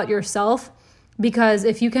lessons about yourself. Because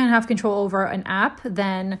if you can't have control over an app,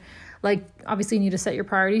 then like obviously you need to set your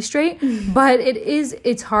priorities straight. But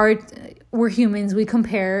it's hard. We're humans, we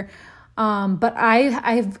compare. But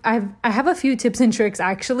I have a few tips and tricks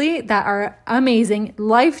actually that are amazing,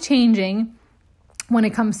 life-changing when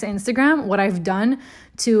it comes to Instagram. What I've done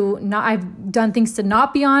I've done things to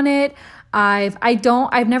not be on it.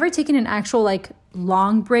 I've never taken an actual like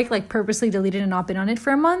long break, like purposely deleted and not been on it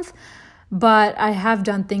for a month, but I have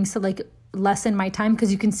done things to like lessen my time, because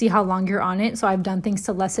you can see how long you're on it. So I've done things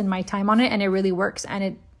to lessen my time on it, and it really works,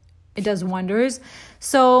 and it does wonders.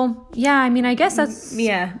 So yeah, I mean, I guess that's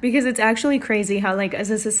because it's actually crazy how like as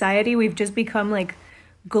a society we've just become like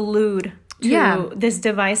glued to this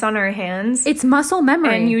device on our hands. It's muscle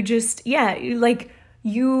memory, and you just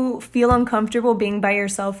you feel uncomfortable being by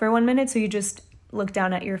yourself for 1 minute, so you just look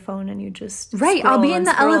down at your phone and you just I'll be in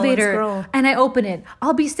the elevator and I open it.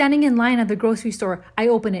 I'll be standing in line at the grocery store, I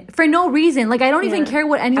open it for no reason. Like I don't even care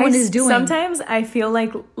what anyone is doing. Sometimes I feel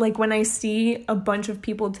like when I see a bunch of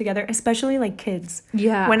people together, especially like kids,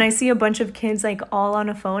 when I see a bunch of kids like all on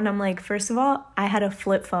a phone, I'm like, first of all, I had a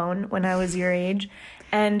flip phone when I was your age,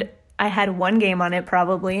 and I had one game on it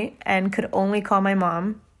probably and could only call my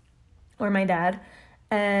mom or my dad.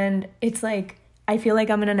 And it's like I feel like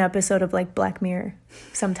I'm in an episode of like Black Mirror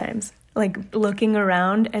sometimes, like looking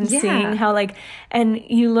around and seeing how like, and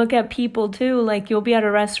you look at people too, like you'll be at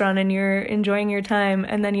a restaurant and you're enjoying your time,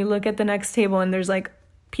 and then you look at the next table and there's like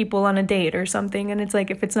people on a date or something, and it's like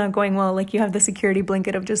if it's not going well, like you have the security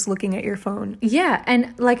blanket of just looking at your phone. Yeah,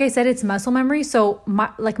 and like I said, it's muscle memory, so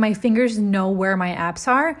my fingers know where my apps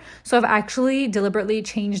are. So I've actually deliberately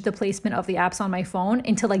changed the placement of the apps on my phone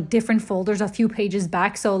into like different folders a few pages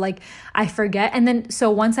back, so like I forget. And then so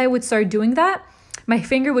once I would start doing that, my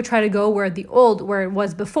finger would try to go where it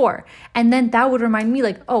was before. And then that would remind me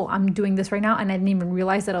like, oh, I'm doing this right now. And I didn't even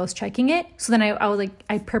realize that I was checking it. So then I was like,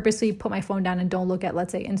 I purposely put my phone down and don't look at,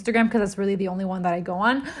 let's say, Instagram, because that's really the only one that I go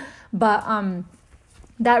on. But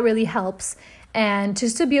that really helps. And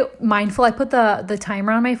just to be mindful, I put the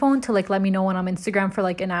timer on my phone to like let me know when I'm on Instagram for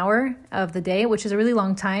like an hour of the day, which is a really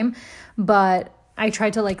long time. But I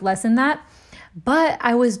tried to like lessen that. But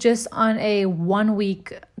I was just on a 1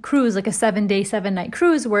 week cruise, like a 7-day, 7-night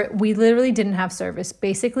cruise where we literally didn't have service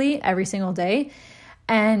basically every single day.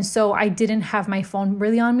 And so I didn't have my phone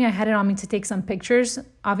really on me. I had it on me to take some pictures,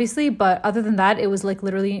 obviously. But other than that, it was like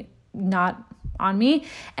literally not on me.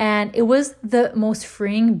 And it was the most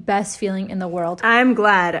freeing, best feeling in the world. I'm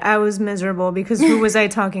glad I was miserable because who was I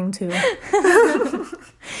talking to?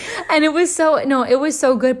 And it was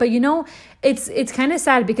so good. But it's kind of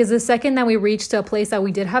sad because the second that we reached a place that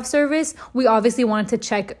we did have service, we obviously wanted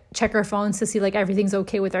to check our phones to see like everything's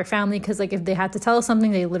okay with our family, because like if they had to tell us something,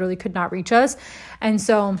 they literally could not reach us. And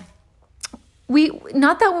so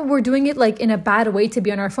not that we're doing it like in a bad way to be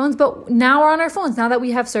on our phones, but now we're on our phones. Now that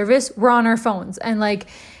we have service, we're on our phones. And like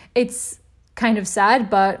it's kind of sad,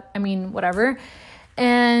 but I mean, whatever.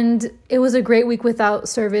 And it was a great week without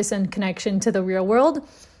service and connection to the real world.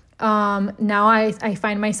 Now I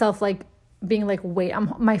find myself like being like, wait,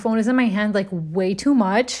 my phone is in my hand like way too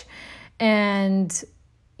much. And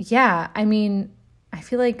yeah, I mean, I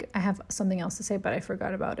feel like I have something else to say, but I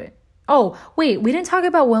forgot about it. Oh, wait, we didn't talk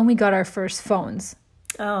about when we got our first phones.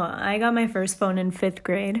 Oh, I got my first phone in 5th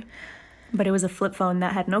grade, but it was a flip phone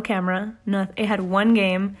that had no camera. It had one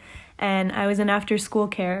game, and I was in after school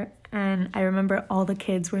care. And I remember all the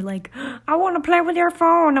kids were like, I want to play with your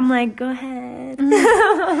phone. I'm like, go ahead.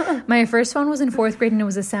 My first phone was in 4th grade, and it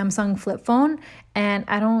was a Samsung flip phone. And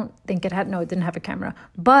I don't think it didn't have a camera.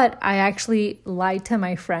 But I actually lied to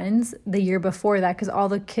my friends the year before that, because all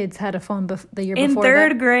the kids had a phone the year before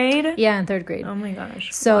that. In 3rd grade? Yeah, in 3rd grade. Oh my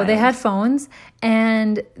gosh. So wild. They had phones,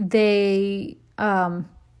 and they...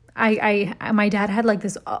 my dad had like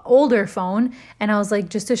this older phone, and I was like,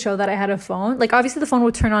 just to show that I had a phone, like obviously the phone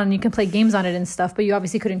would turn on and you can play games on it and stuff, but you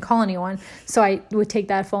obviously couldn't call anyone. So I would take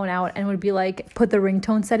that phone out and would be like, put the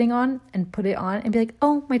ringtone setting on and put it on and be like,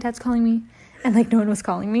 oh, my dad's calling me. And like no one was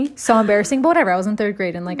calling me. So embarrassing, but whatever. I was in 3rd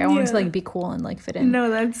grade, and like I wanted to like be cool and like fit in. No,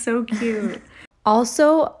 that's so cute.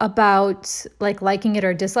 Also about like liking it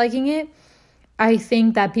or disliking it, I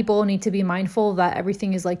think that people need to be mindful that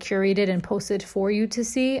everything is like curated and posted for you to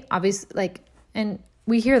see. Obviously, like, and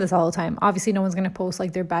we hear this all the time. Obviously, no one's going to post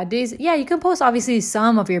like their bad days. Yeah, you can post obviously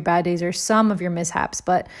some of your bad days or some of your mishaps,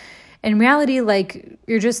 but in reality, like,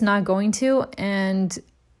 you're just not going to. And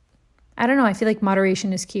I don't know, I feel like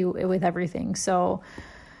moderation is key with everything. So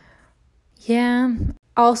yeah.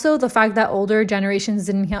 Also, the fact that older generations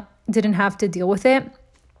didn't have to deal with it.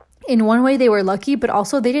 In one way, they were lucky, but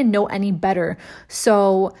also they didn't know any better.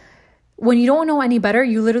 So when you don't know any better,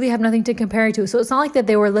 you literally have nothing to compare it to. So it's not like that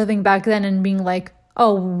they were living back then and being like,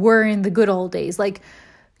 oh, we're in the good old days. Like,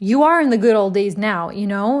 you are in the good old days now,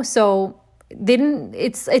 So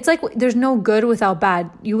it's like there's no good without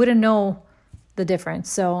bad. You wouldn't know the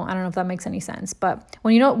difference. So I don't know if that makes any sense. But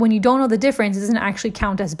when you don't know the difference, it doesn't actually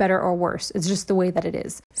count as better or worse. It's just the way that it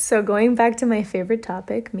is. So going back to my favorite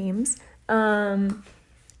topic, memes.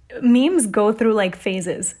 Memes go through like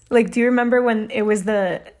phases. Like, do you remember when it was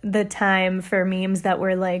the time for memes that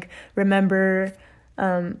were like, remember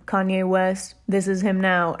Kanye West, this is him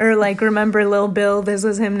now, or like, remember Lil Bill, this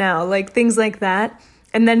is him now, like things like that.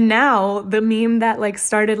 And then now the meme that like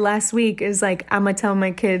started last week is like, I'ma tell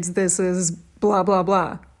my kids this is blah blah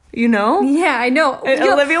blah. Yeah, I know.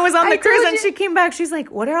 Olivia was on the cruise and she came back. She's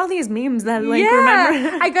like, what are all these memes that like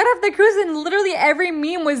remember? I got off the cruise and literally every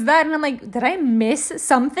meme was that. And I'm like, did I miss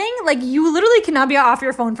something? Like, you literally cannot be off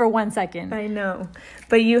your phone for 1 second. I know.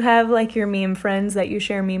 But you have like your meme friends that you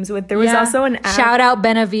share memes with. There was also an app. Shout out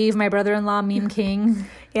Ben Aviv, my brother-in-law, meme king.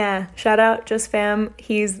 Yeah, shout out Just Fam.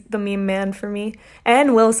 He's the meme man for me.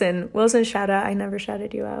 And Wilson, shout out. I never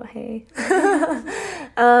shouted you out. Hey.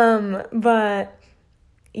 But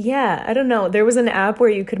yeah, I don't know. There was an app where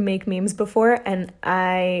you could make memes before, and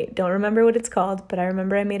I don't remember what it's called, but I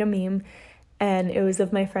remember I made a meme, and it was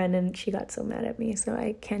of my friend, and she got so mad at me, so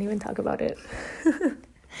I can't even talk about it.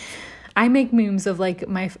 I make memes of like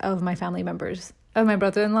my family members. Of my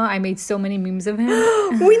brother-in-law, I made so many memes of him.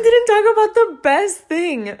 We didn't talk about the best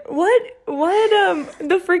thing. What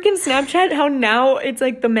the freaking Snapchat, how now it's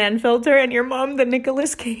like the man filter and your mom the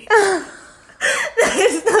Nicolas Cage. That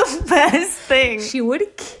is the best thing. She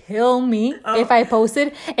would kill me if I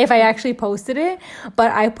actually posted it.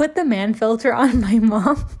 But I put the man filter on my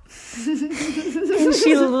mom. And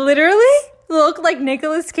she literally looked like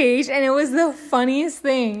Nicolas Cage, and it was the funniest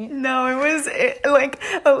thing. No, it was like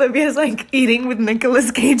Olivia's like eating with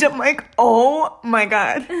Nicolas Cage. I'm like, oh my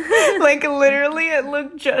god. Like, literally it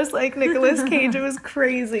looked just like Nicolas Cage. It was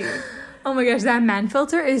crazy. Oh my gosh, that man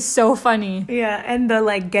filter is so funny. Yeah, and the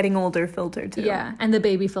like getting older filter too. Yeah, and the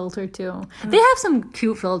baby filter too. They have some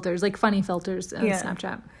cute filters, like funny filters on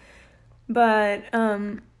Snapchat. But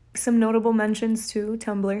some notable mentions too.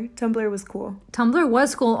 Tumblr was cool. Tumblr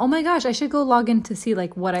was cool. Oh my gosh, I should go log in to see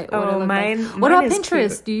like what I look like. What mine about is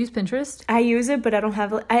Pinterest? cute. Do you use Pinterest? I use it, but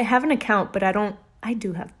I have an account, but I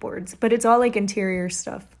do have boards, but it's all like interior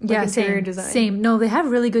stuff. Like interior design. Same. No, they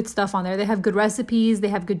have really good stuff on there. They have good recipes. They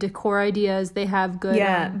have good decor ideas. They have good.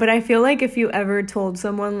 Yeah, but I feel like if you ever told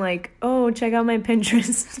someone like, "Oh, check out my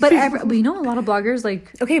Pinterest," but you know, a lot of bloggers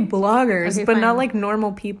like. Okay, bloggers, but fine. not like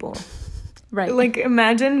normal people. Right. Like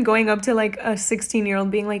imagine going up to like a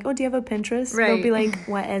 16-year-old being like, "Oh, do you have a Pinterest?" Right. They'll be like,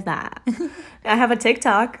 "What is that?" I have a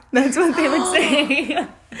TikTok. That's what they would say.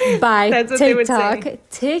 Bye. That's what TikTok. they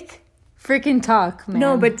would say. Freaking talk, man.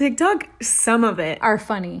 No, but TikTok, some of it are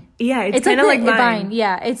funny. Yeah, it's kind of like Vine.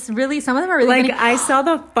 Yeah, it's really, some of them are really like funny. I saw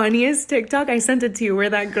the funniest TikTok. I sent it to you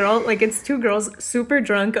where that girl, like it's two girls super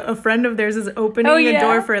drunk. A friend of theirs is opening a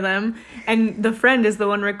door for them, and the friend is the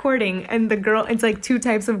one recording. And the girl, it's like two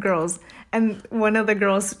types of girls, and one of the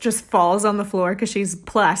girls just falls on the floor because she's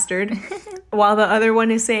plastered, while the other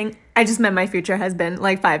one is saying, "I just met my future husband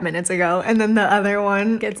like 5 minutes ago," and then the other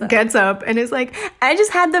one gets up and is like, "I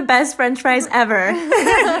just had the best French fries ever."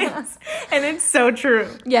 and it's so true.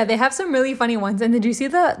 Yeah, they have some really funny ones. And did you see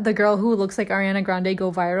the girl who looks like Ariana Grande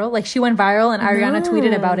go viral? Like she went viral and Ariana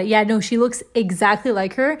tweeted about it. Yeah, no, she looks exactly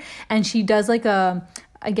like her, and she does like a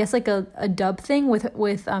dub thing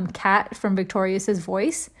with Kat from Victorious'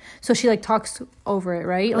 voice. So she like talks over it,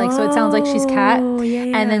 right? Like so it sounds like she's Kat.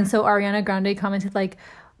 Yeah. And then so Ariana Grande commented like,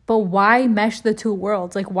 but why mesh the two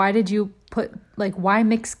worlds? Like why did you why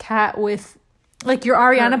mix Kat with like you're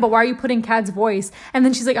Ariana, but why are you putting Kat's voice? And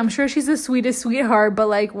then she's like, I'm sure she's the sweetest sweetheart, but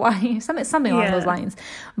like why something along those lines.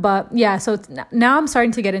 But yeah, so now I'm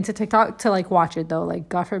starting to get into TikTok to like watch it though. Like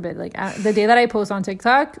God forbid, like the day that I post on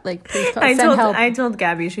TikTok, like please send help. I told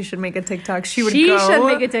Gabby she should make a TikTok. She should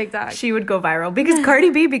make a TikTok. She would go viral because Cardi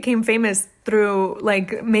B became famous through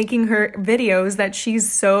like making her videos that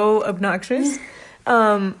she's so obnoxious.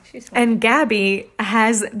 And Gabby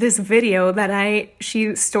has this video that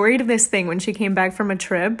she storied this thing when she came back from a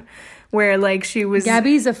trip where like she was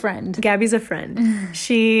Gabby's a friend.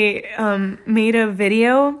 She made a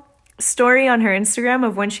video story on her Instagram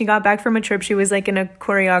of when she got back from a trip. She was like in a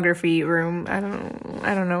choreography room. I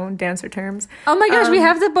don't know dancer terms. Oh my gosh, we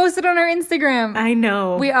have to post it on our Instagram. I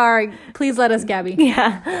know. We are. Please let us, Gabby.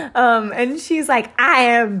 Yeah. And she's like, "I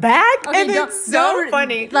am back." Okay, and it's so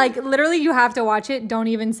funny. Like literally you have to watch it. Don't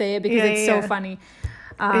even say it because it's so funny.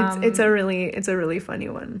 It's a really funny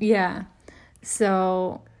one. Yeah.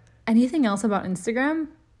 So anything else about Instagram?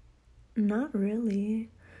 Not really.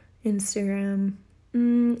 Instagram.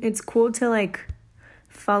 It's cool to like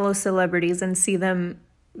follow celebrities and see them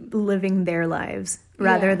living their lives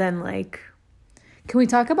rather than like. Can we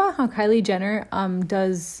talk about how Kylie Jenner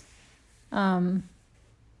does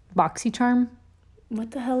BoxyCharm?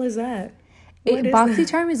 What the hell is that?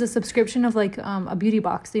 BoxyCharm is a subscription of like a beauty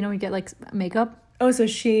box. You know, we get like makeup. Oh, so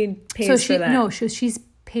she pays for that. No, she's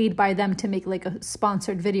paid by them to make like a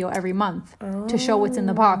sponsored video every month to show what's in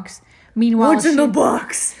the box. Meanwhile, what's in the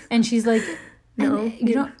box? And she's like, no,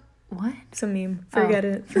 you don't. What? It's a meme. Forget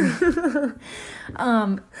it.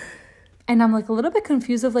 And I'm like a little bit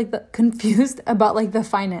confused about like the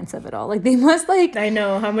finance of it all. Like they must like. I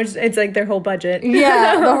know how much it's like their whole budget.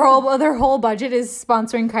 Yeah, their whole budget is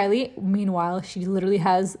sponsoring Kylie. Meanwhile, she literally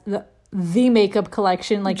has the makeup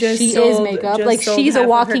collection. Like she is makeup. Like she's a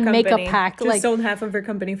walking makeup pack. Just sold half of her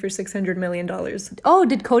company for $600 million. Oh,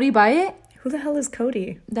 did Cody buy it? Who the hell is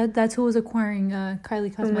Cody? That's who was acquiring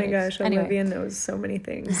Kylie Cosmetics. Oh my gosh, Olivia knows so many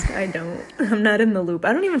things. I don't. I'm not in the loop.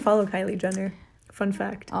 I don't even follow Kylie Jenner. Fun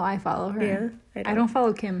fact. Oh, I follow her. Yeah, I don't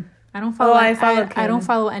follow Kim. I don't follow. I follow Kim. I don't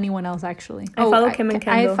follow anyone else actually. I follow Kim and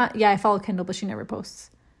Kendall. I follow Kendall, but she never posts.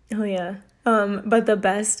 Oh yeah. But the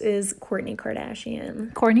best is Kourtney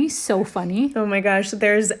Kardashian. Kourtney's so funny. Oh my gosh.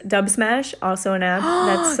 There's Dub Smash, also an app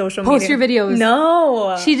that's social media. Post your videos.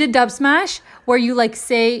 No. She did Dub Smash where you like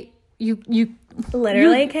say you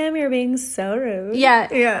literally Kim, you're being so rude.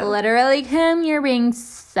 Yeah. Literally Kim, you're being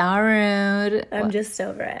so rude. I'm just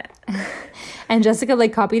over it. And Jessica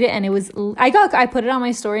like copied it, and it was I put it on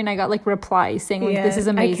my story, and I got like replies saying like, this is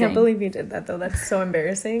amazing. I can't believe you did that though. That's so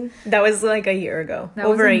embarrassing. That was like a year ago.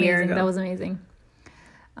 Over a year ago. That was amazing.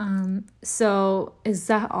 So is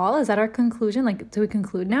that all? Is that our conclusion? Like, do we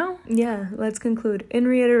conclude now? Yeah, let's conclude. In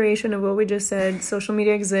reiteration of what we just said, social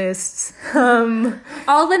media exists.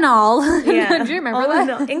 All in all. Yeah. Do you remember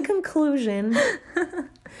that? In conclusion,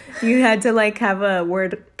 You had to like have a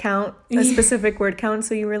word count, a specific word count.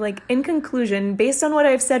 So you were like, in conclusion, based on what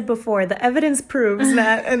I've said before, the evidence proves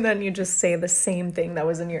that, and then you just say the same thing that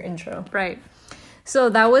was in your intro. Right. So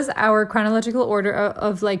that was our chronological order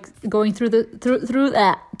of like going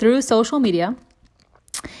through social media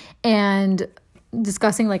and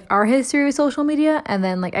discussing like our history with social media, and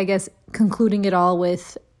then like I guess concluding it all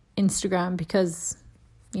with Instagram because,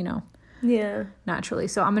 you know, yeah, naturally.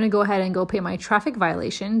 So I'm gonna go ahead and go pay my traffic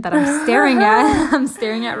violation that I'm staring at. I'm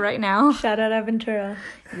staring at right now. Shout out Aventura.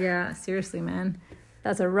 Yeah, seriously, man,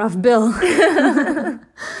 that's a rough bill.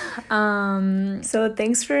 So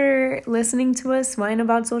thanks for listening to us whine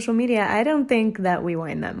about social media. I don't think that we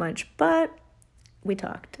whine that much, but we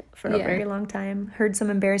talked for a very long time. Heard some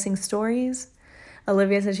embarrassing stories.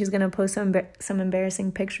 Olivia said she's going to post some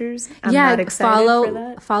embarrassing pictures. I'm not excited for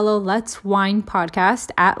that. Follow Let's Wine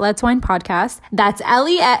Podcast at Let's Wine Podcast. That's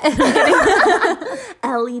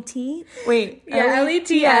L-E-T. Wait. Yeah,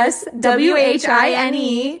 LETSWHINEPODCAST.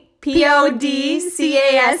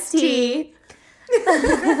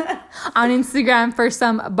 On Instagram for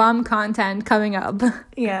some bum content coming up.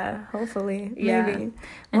 Yeah, hopefully. Yeah. Maybe.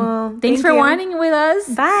 And well, thanks for whining with us.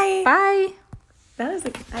 Bye. Bye.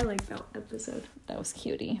 I like that episode. That was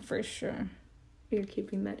cutie, for sure. You're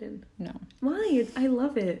keeping that in. No. Why? I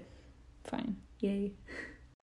love it. Fine. Yay.